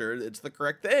to make sure it's the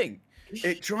correct thing.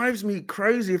 It drives me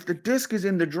crazy. If the disc is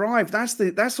in the drive,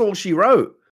 that's all she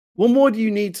wrote. What more do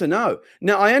you need to know?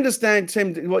 Now I understand,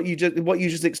 Tim, what you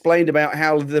just explained about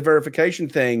how the verification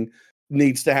thing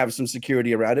needs to have some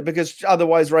security around it, because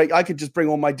otherwise, right, I could just bring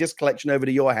all my disc collection over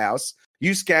to your house.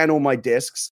 You scan all my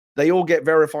discs, they all get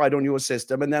verified on your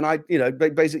system, and then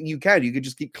basically you could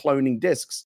just keep cloning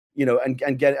discs, and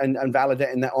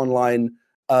validating that online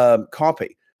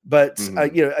copy. But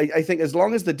I think as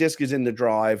long as the disc is in the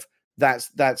drive, that's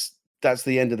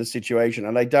the end of the situation.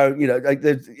 And I don't,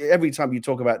 every time you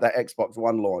talk about that Xbox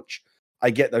One launch, I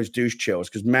get those douche chills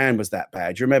because man, was that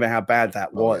bad. You remember how bad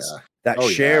that was? Oh, yeah.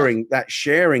 That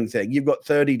sharing thing. You've got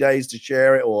 30 days to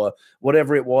share it or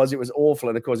whatever it was. It was awful,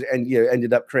 and of course, it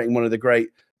ended up creating one of the great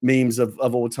memes of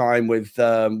all time with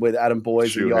Adam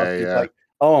Boyes and like,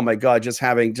 oh my god, just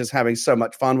having so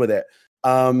much fun with it.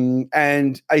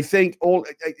 And I think all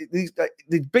these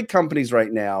big companies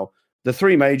right now, the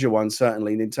three major ones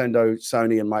certainly, Nintendo,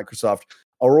 Sony, and Microsoft,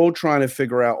 are all trying to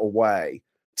figure out a way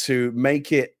to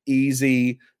make it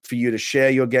easy for you to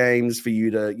share your games, for you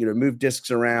to move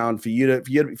discs around, for you to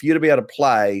be able to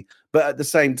play, but at the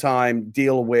same time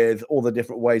deal with all the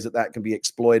different ways that can be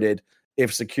exploited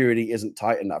if security isn't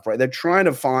tight enough. Right? They're trying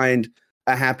to find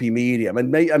a happy medium,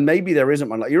 and maybe there isn't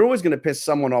one. Like, you're always going to piss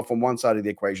someone off on one side of the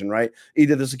equation, right?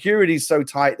 Either the security is so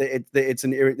tight that it's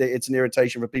an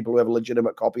irritation for people who have a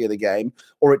legitimate copy of the game,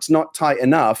 or it's not tight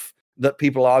enough that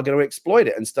people are going to exploit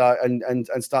it and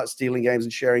start stealing games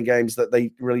and sharing games that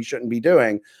they really shouldn't be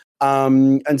doing.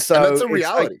 And that's a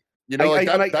reality.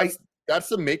 That's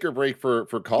the make or break for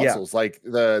consoles. Yeah. Like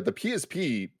the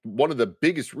PSP, one of the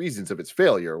biggest reasons of its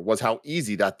failure was how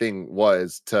easy that thing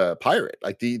was to pirate.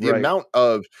 Like the amount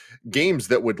of games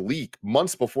that would leak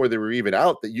months before they were even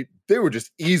out, they were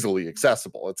just easily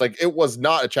accessible. It's like, it was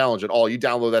not a challenge at all. You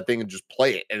download that thing and just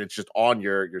play it, and it's just on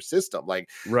your system. Like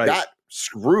that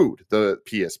screwed the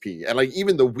PSP. And like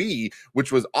even the Wii,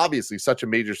 which was obviously such a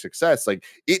major success, like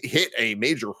it hit a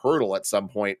major hurdle at some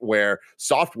point where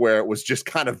software was just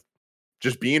kind of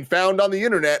just being found on the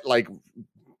internet, like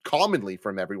commonly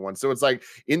from everyone. So it's like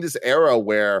in this era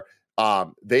where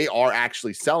they are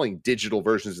actually selling digital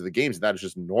versions of the games, and that is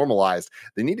just normalized.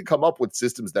 They need to come up with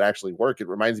systems that actually work. It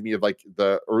reminds me of like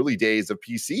the early days of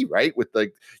PC, right? With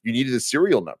like, you needed a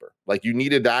serial number, like you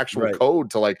neted the actual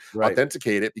code to like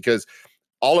authenticate it, because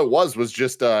all it was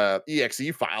just a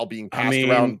exe file being passed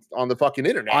around on the fucking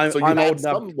internet.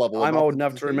 I'm old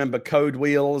enough to remember code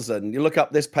wheels, and you look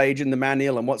up this page in the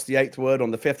manual and what's the 8th word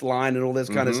on the 5th line and all this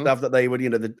kind of stuff that they would,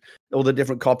 all the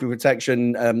different copy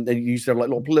protection. They used to have like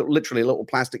literally a little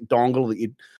plastic dongle that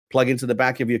you'd plug into the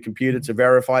back of your computer to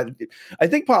verify. I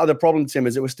think part of the problem, Tim,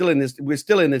 is that we're still in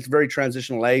this very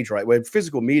transitional age, right, where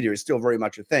physical media is still very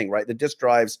much a thing, right? The disk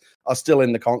drives are still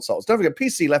in the consoles. Don't forget,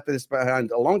 PC left this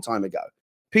behind a long time ago.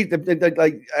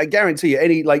 Like, I guarantee you,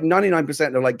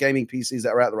 99% of like gaming PCs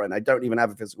that are out there right now don't even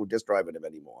have a physical disk drive in them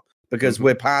anymore, because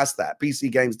we're past that. PC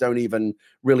games don't even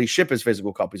really ship as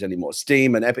physical copies anymore.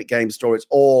 Steam and Epic Games Store, it's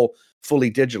all fully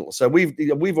digital. So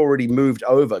we've already moved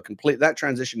over. That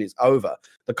transition is over.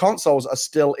 The consoles are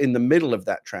still in the middle of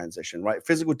that transition, right?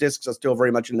 Physical discs are still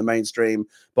very much in the mainstream,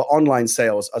 but online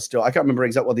sales are still, I can't remember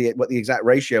exactly what the exact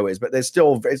ratio is, but there's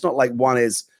still, it's not like one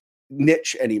is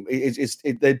niche anymore.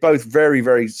 They're both very,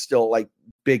 very still like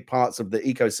big parts of the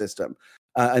ecosystem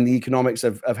and the economics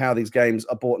of how these games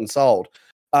are bought and sold.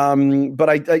 But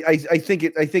I think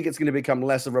it's going to become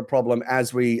less of a problem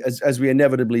as we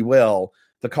inevitably will.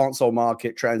 The console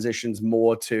market transitions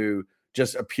more to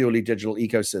just a purely digital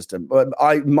ecosystem. But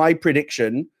my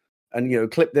prediction, and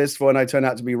clip this for when I turn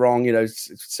out to be wrong,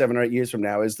 7 or 8 years from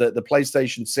now, is that the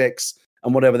PlayStation 6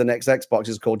 and whatever the next Xbox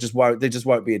is called just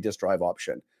won't be a disc drive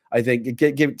option. I think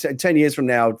give 10 years from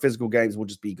now, physical games will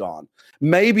just be gone.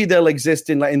 Maybe they'll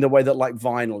exist in the way that like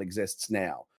vinyl exists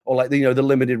now, or like the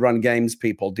limited run games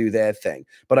people do their thing.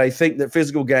 But I think that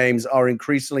physical games are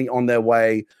increasingly on their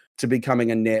way to becoming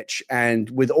a niche,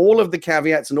 and with all of the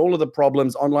caveats and all of the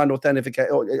problems, online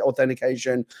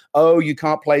authentication. Oh, you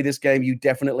can't play this game you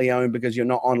definitely own because you're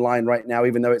not online right now,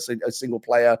 even though it's a single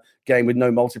player game with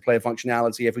no multiplayer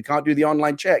functionality. If we can't do the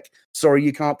online check, sorry,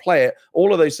 you can't play it.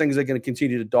 All of those things are going to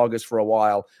continue to dog us for a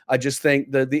while. I just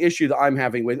think that the issue that I'm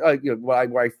having with,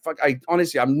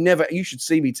 honestly, I'm never, you should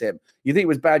see me, Tim. You think it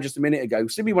was bad just a minute ago.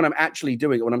 See me when I'm actually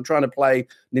doing it, when I'm trying to play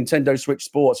Nintendo Switch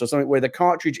Sports or something where the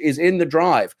cartridge is in the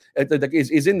drive,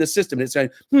 is in the system. And it's saying,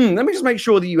 let me just make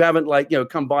sure that you haven't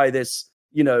come by this,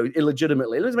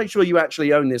 illegitimately. Let's make sure you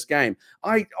actually own this game.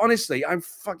 I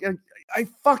fucking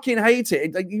hate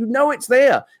it. It's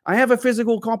there. I have a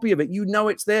physical copy of it.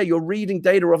 It's there. You're reading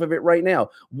data off of it right now.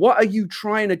 What are you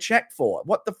trying to check for?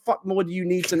 What the fuck more do you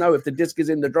need to know if the disc is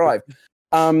in the drive?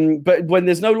 But when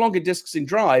there's no longer discs in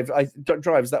drives,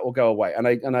 that will go away. And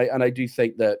I do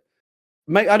think that,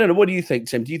 I don't know. What do you think,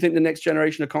 Tim? Do you think the next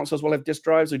generation of consoles will have disc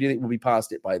drives, or do you think we'll be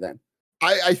past it by then?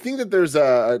 I think that there's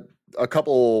a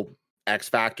couple X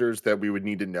factors that we would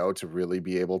need to know to really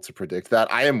be able to predict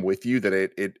that. I am with you that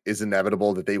it is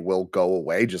inevitable that they will go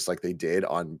away just like they did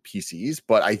on PCs.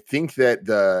 But I think that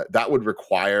that would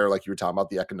require, like you were talking about,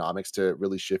 the economics to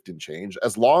really shift and change.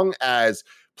 As long as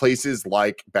places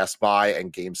like Best Buy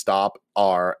and GameStop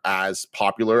are as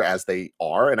popular as they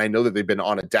are, and I know that they've been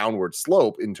on a downward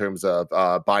slope in terms of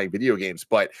buying video games,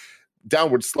 but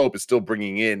downward slope is still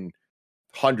bringing in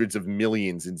hundreds of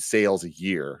millions in sales a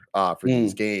year for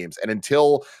these games. And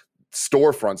until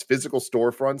physical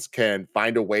storefronts can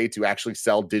find a way to actually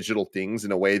sell digital things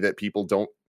in a way that people don't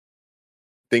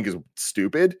think is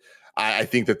stupid, I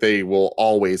think that they will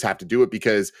always have to do it,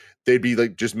 because they'd be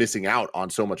like just missing out on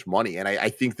so much money. And I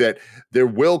think that there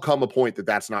will come a point that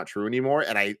that's not true anymore.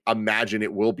 And I imagine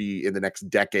it will be in the next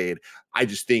decade. I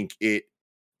just think it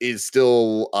is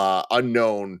still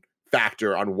unknown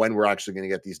factor on when we're actually going to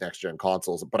get these next gen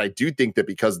consoles. But I do think that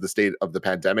because of the state of the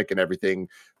pandemic and everything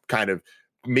kind of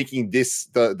making this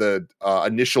the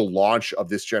initial launch of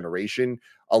this generation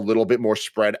a little bit more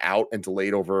spread out and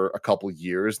delayed over a couple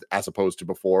years, as opposed to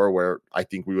before, where I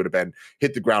think we would have been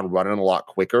hit the ground running a lot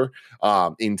quicker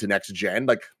into next gen.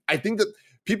 Like, I think that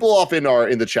people often are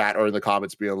in the chat or in the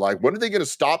comments being like, when are they going to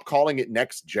stop calling it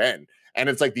next gen? And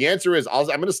it's like, the answer is, I'm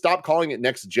going to stop calling it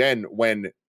next gen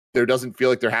when there doesn't feel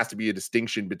like there has to be a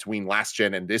distinction between last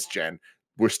gen and this gen.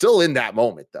 We're still in that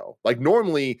moment, though. Like,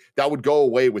 normally that would go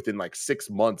away within like 6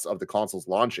 months of the consoles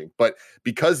launching. But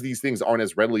because these things aren't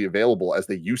as readily available as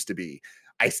they used to be,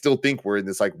 I still think we're in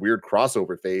this like weird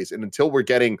crossover phase. And until we're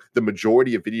getting the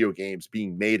majority of video games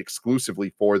being made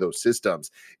exclusively for those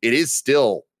systems, it is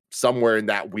still somewhere in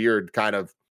that weird kind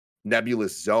of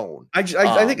nebulous zone. I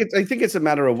think it's a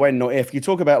matter of when, not if. You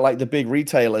talk about like the big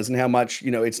retailers and how much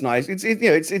it's nice.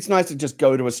 It's nice to just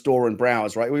go to a store and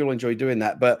browse, right? We all enjoy doing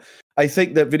that, but I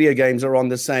think that video games are on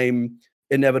the same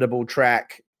inevitable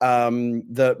track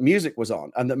the music was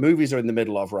on and that movies are in the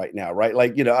middle of right now, right?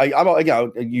 Like, you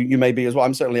know, you may be as well.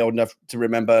 I'm certainly old enough to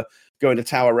remember going to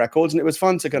Tower Records, and it was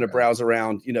fun to kind of browse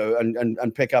around, you know,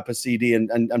 and pick up a CD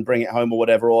and bring it home or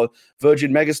whatever, or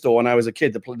Virgin Megastore when I was a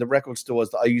kid, the record stores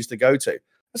that I used to go to.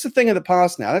 That's a thing of the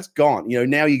past now. That's gone. You know,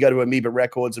 now you go to Amoeba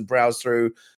Records and browse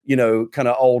through, you know, kind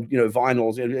of old, you know,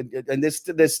 vinyls, and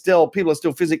there's still people are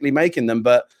still physically making them,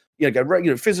 but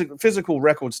physical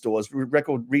record stores,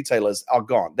 record retailers are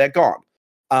gone. They're gone.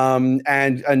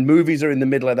 And movies are in the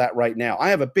middle of that right now. I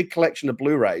have a big collection of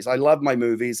Blu-rays. I love my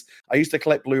movies. I used to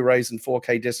collect Blu-rays and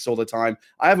 4K discs all the time.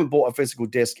 I haven't bought a physical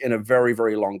disc in a very,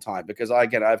 very long time because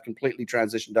I've completely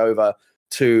transitioned over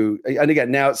to, and again,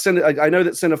 now I know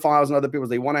that cinephiles and other people,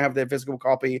 they want to have their physical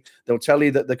copy. They'll tell you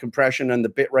that the compression and the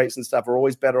bit rates and stuff are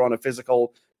always better on a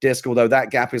physical disc, although that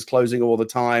gap is closing all the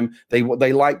time. They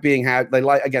like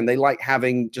like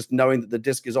having, just knowing that the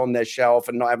disc is on their shelf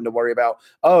and not having to worry about,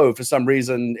 oh, for some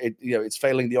reason it's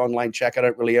failing the online check, I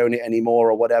don't really own it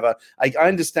anymore or whatever. I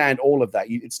understand all of that.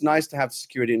 It's nice to have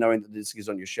security knowing that the disc is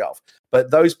on your shelf, but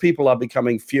those people are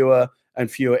becoming fewer and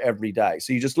fewer every day.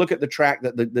 So you just look at the track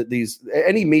that these,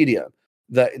 any media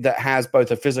that has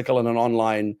both a physical and an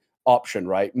online option,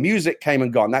 right? Music came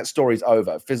and gone. That story's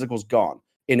over. Physical's gone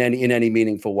in any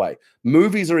meaningful way.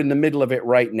 Movies are in the middle of it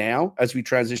right now as we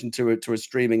transition to a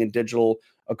streaming and digital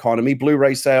economy.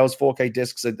 Blu-ray sales, 4K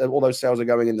discs, all those sales are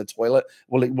going in the toilet.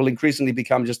 Will increasingly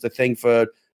become just a thing for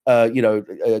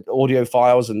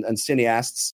audiophiles and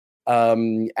cineasts.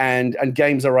 And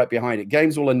games are right behind it.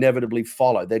 Games will inevitably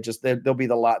follow. That'll be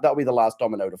the last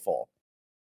domino to fall.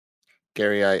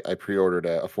 Gary, I pre-ordered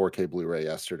a 4K Blu-ray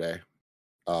yesterday.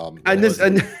 What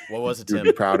was it, Tim? You'd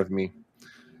be proud of me.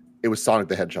 It was Sonic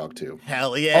the Hedgehog 2.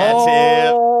 Hell yeah,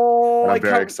 Tim! I'm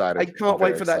very excited. I can't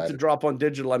wait for that to drop on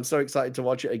digital. I'm so excited to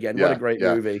watch it again. What a great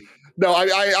movie. No,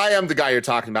 I am the guy you're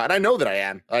talking about, and I know that I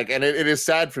am. Like, and it is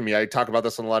sad for me. I talk about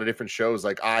this on a lot of different shows.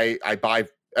 Like, I buy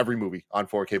every movie on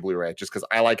 4K Blu-ray just because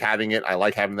I like having it. I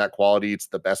like having that quality. It's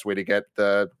the best way to get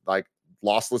the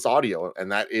lossless audio,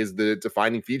 and that is the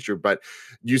defining feature. But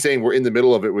you saying we're in the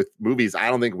middle of it with movies, I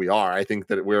don't think we are. I think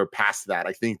that we're past that.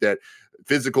 I think that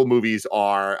physical movies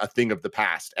are a thing of the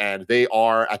past, and they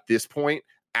are at this point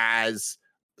as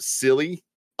silly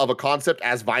of a concept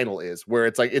as vinyl is, where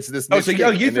it's like it's this.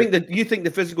 You think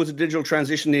the physical to digital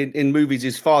transition in movies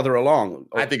is farther along?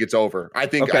 I think it's over. I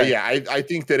think I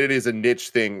think that it is a niche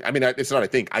thing. I mean, it's not.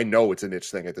 I know it's a niche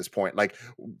thing at this point. Like,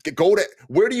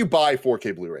 where do you buy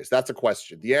 4K Blu-rays? That's a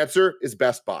question. The answer is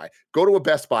Best Buy. Go to a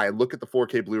Best Buy and look at the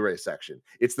 4K Blu-ray section.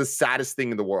 It's the saddest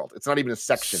thing in the world. It's not even a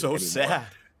section. So anymore. Sad.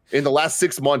 In the last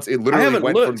 6 months, it literally I haven't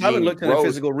looked at a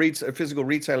physical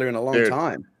retailer in a long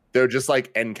time. They're just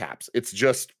like end caps. It's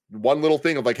just one little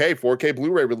thing of like, hey, 4K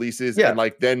Blu-ray releases, and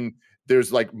like then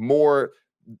there's like more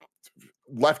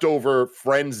leftover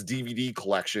Friends DVD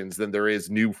collections than there is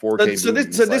new 4K movies.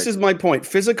 This is my point.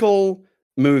 Physical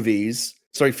music,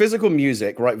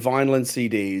 right? Vinyl and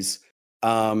CDs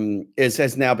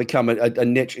has now become a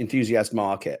niche enthusiast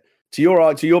market. To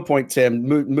your point, Tim,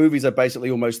 movies are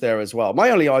basically almost there as well.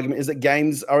 My only argument is that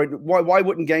games are. Why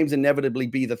wouldn't games inevitably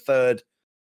be the third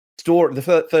story, the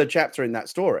third chapter in that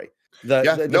story?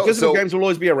 The physical games will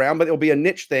always be around, but it'll be a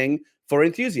niche thing for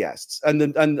enthusiasts, and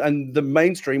the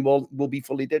mainstream will be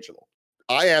fully digital.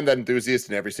 I am that enthusiast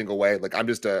in every single way. Like, I'm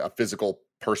just a physical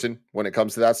person when it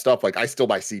comes to that stuff. Like, I still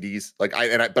buy CDs. Like,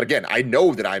 but again, I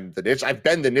know that I'm the niche. I've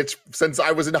been the niche since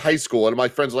I was in high school, and my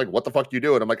friends are like, "What the fuck you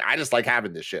do?" And I'm like, "I just like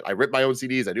having this shit. I rip my own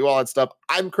CDs. I do all that stuff.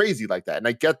 I'm crazy like that, and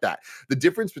I get that." The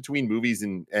difference between movies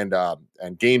and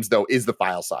games, though, is the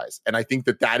file size, and I think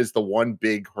that is the one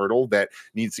big hurdle that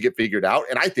needs to get figured out.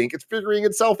 And I think it's figuring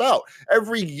itself out.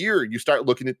 Every year, you start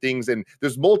looking at things, and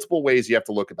there's multiple ways you have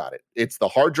to look about it. It's the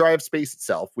hard drive space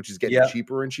itself, which is getting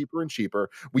cheaper and cheaper and cheaper.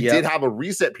 We did have a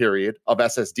reset period of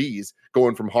SSDs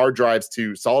going from hard drives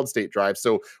to solid state drives.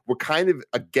 So we're kind of,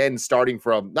 again, starting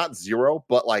from not zero,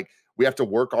 but like we have to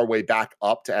work our way back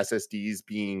up to SSDs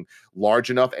being large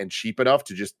enough and cheap enough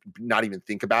to just not even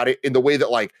think about it in the way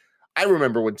that, like, I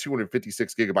remember when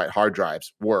 256 gigabyte hard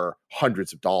drives were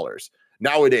hundreds of dollars.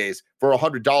 Nowadays, for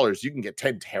 $100, you can get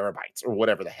 10 terabytes or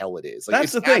whatever the hell it is. Like, that's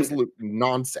it's the thing. Absolute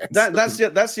nonsense. That's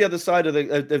the other side of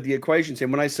the equation, Tim.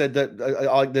 When I said that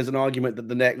there's an argument that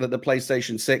the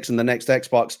PlayStation 6 and the next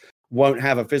Xbox won't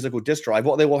have a physical disk drive,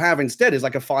 what they will have instead is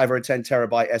like a 5 or a 10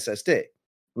 terabyte SSD.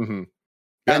 Mm-hmm.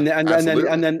 Yeah, and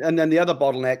then the other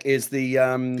bottleneck is the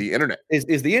internet.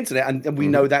 Is the internet, and we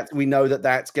know that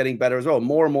that's getting better as well.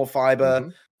 More and more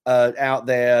fiber. Out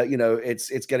there,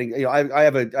 it's getting. I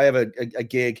have a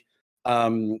gig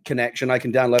connection. I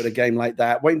can download a game like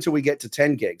that. Wait until we get to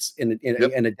 10 gigs in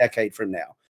a decade from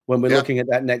now. when we're looking at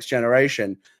that next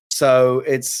generation. So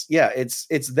it's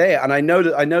there. And I know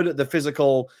that the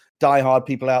physical diehard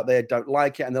people out there don't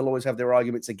like it, and they'll always have their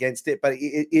arguments against it. But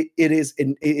it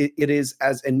is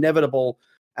as inevitable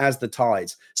as the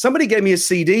tides. Somebody gave me a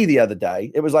CD the other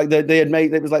day. It was like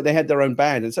they had their own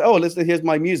band and said, "Oh, listen, here's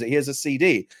my music. Here's a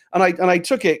CD." And I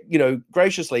took it,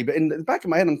 graciously. But in the back of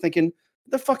my head, I'm thinking,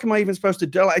 the fuck am I even supposed to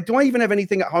do? Like, do I even have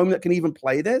anything at home that can even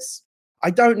play this?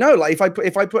 I don't know. Like,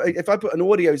 if I put an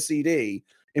audio CD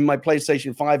in my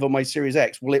PlayStation 5 or my Series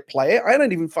X, will it play it? I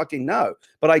don't even fucking know.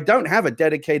 But I don't have a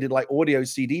dedicated like audio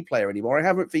CD player anymore. I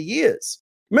haven't for years.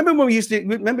 Remember when we used to?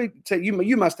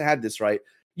 You must have had this, right?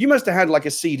 You must have had like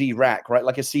a CD rack, right?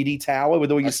 Like a CD tower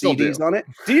with all your CDs on it.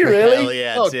 Do you really? Hell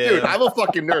yeah, oh, Tim. dude, I'm a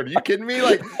fucking nerd. Are you kidding me?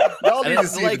 Like, y'all need to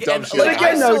see the dumb shit. But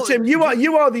again, no, Tim, you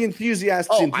are the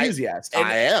enthusiast's enthusiast.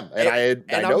 I am, and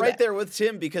I know I'm right there with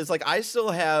Tim because like I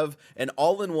still have an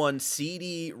all-in-one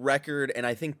CD, record, and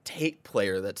I think tape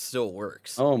player that still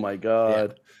works. Oh my god.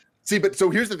 Yeah. See, but so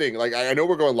here's the thing. Like, I know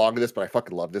we're going long to this, but I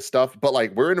fucking love this stuff. But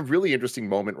like, we're in a really interesting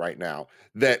moment right now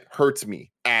that hurts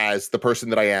me as the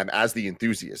person that I am, as the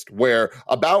enthusiast, where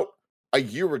about a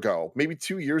year ago, maybe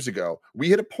 2 years ago, we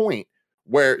hit a point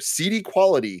where CD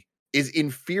quality is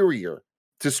inferior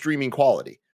to streaming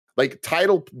quality. Like,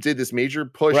 Tidal did this major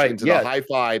push into the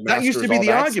hi-fi masters. That used to be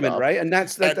the argument, right? And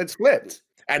that's flipped.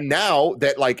 And now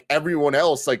that like everyone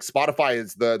else, like Spotify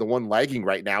is the one lagging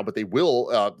right now, but they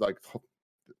will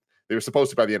they were supposed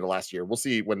to by the end of last year. We'll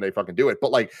see when they fucking do it.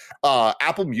 But like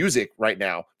Apple Music right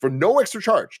now, for no extra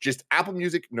charge, just Apple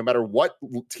Music, no matter what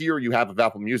tier you have of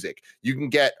Apple Music, you can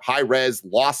get high res,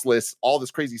 lossless, all this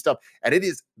crazy stuff. And it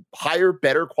is higher,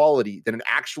 better quality than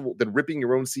than ripping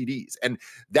your own CDs. And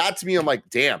that to me, I'm like,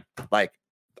 damn, like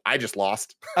I just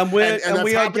lost. And that's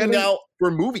happening now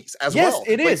for movies as well. Yes,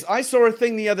 it is. I saw a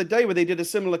thing the other day where they did a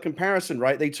similar comparison,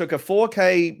 right? They took a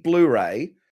 4K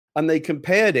Blu-ray and they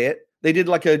compared it. They did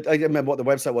like I don't remember what the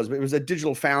website was, but it was a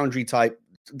Digital Foundry type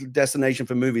destination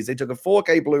for movies. They took a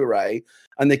 4K Blu-ray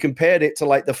and they compared it to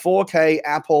like the 4K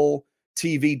Apple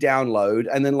TV download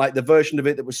and then like the version of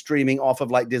it that was streaming off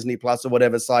of like Disney Plus or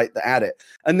whatever site that had it.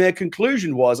 And their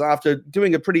conclusion was, after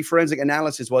doing a pretty forensic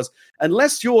analysis, was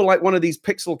unless you're like one of these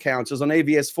pixel counters on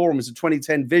AVS forums of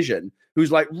 2010 Vision,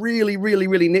 who's like really, really,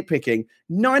 really nitpicking,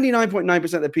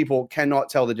 99.9% of the people cannot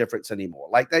tell the difference anymore.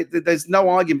 Like there's no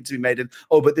argument to be made of,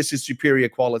 oh, but this is superior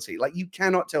quality. Like you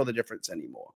cannot tell the difference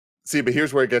anymore. See, but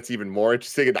here's where it gets even more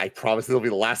interesting, and I promise it'll be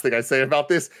the last thing I say about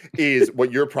this, is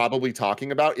what you're probably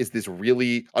talking about is this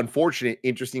really unfortunate,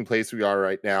 interesting place we are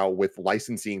right now with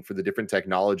licensing for the different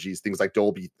technologies, things like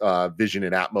Dolby Vision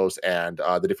and Atmos and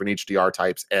the different HDR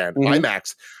types and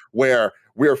IMAX, where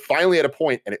we're finally at a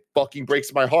point, and it fucking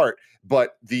breaks my heart,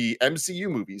 but the MCU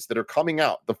movies that are coming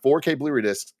out, the 4K Blu-ray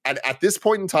discs, and at this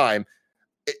point in time,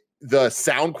 the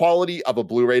sound quality of a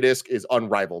Blu-ray disc is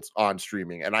unrivaled on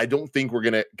streaming. And I don't think we're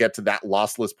going to get to that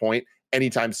lossless point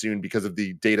anytime soon because of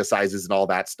the data sizes and all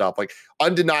that stuff. Like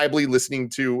undeniably listening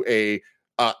to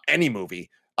any movie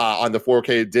on the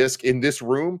 4K disc in this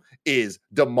room is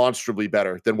demonstrably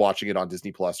better than watching it on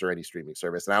Disney Plus or any streaming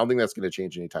service. And I don't think that's going to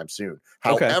change anytime soon.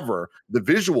 Okay. However, the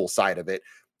visual side of it,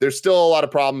 there's still a lot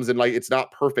of problems and like, it's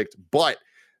not perfect, but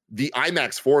the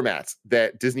IMAX formats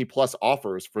that Disney Plus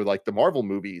offers for like the Marvel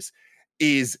movies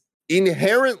is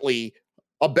inherently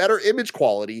a better image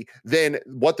quality than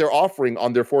what they're offering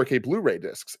on their 4K Blu-ray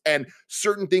discs. And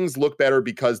certain things look better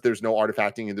because there's no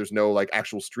artifacting and there's no like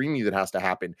actual streaming that has to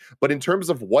happen. But in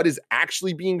terms of what is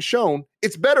actually being shown,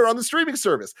 it's better on the streaming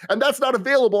service. And that's not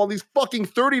available on these fucking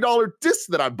 $30 discs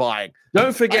that I'm buying.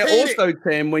 Don't forget also,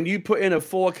 Tim, when you put in a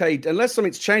 4K, unless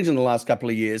something's changed in the last couple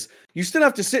of years, you still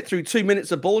have to sit through 2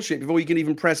 minutes of bullshit before you can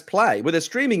even press play. With a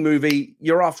streaming movie,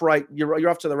 you're off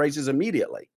to the races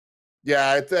immediately.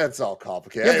 Yeah, that's all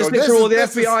complicated. You have to sit through all the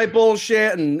FBI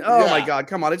bullshit and my God,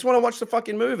 come on. I just want to watch the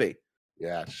fucking movie.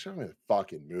 Yeah, show me the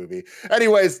fucking movie.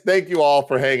 Anyways, thank you all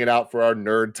for hanging out for our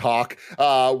nerd talk.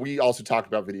 We also talk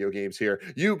about video games here.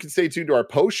 You can stay tuned to our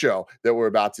post show that we're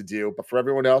about to do. But for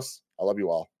everyone else, I love you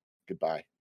all. Goodbye.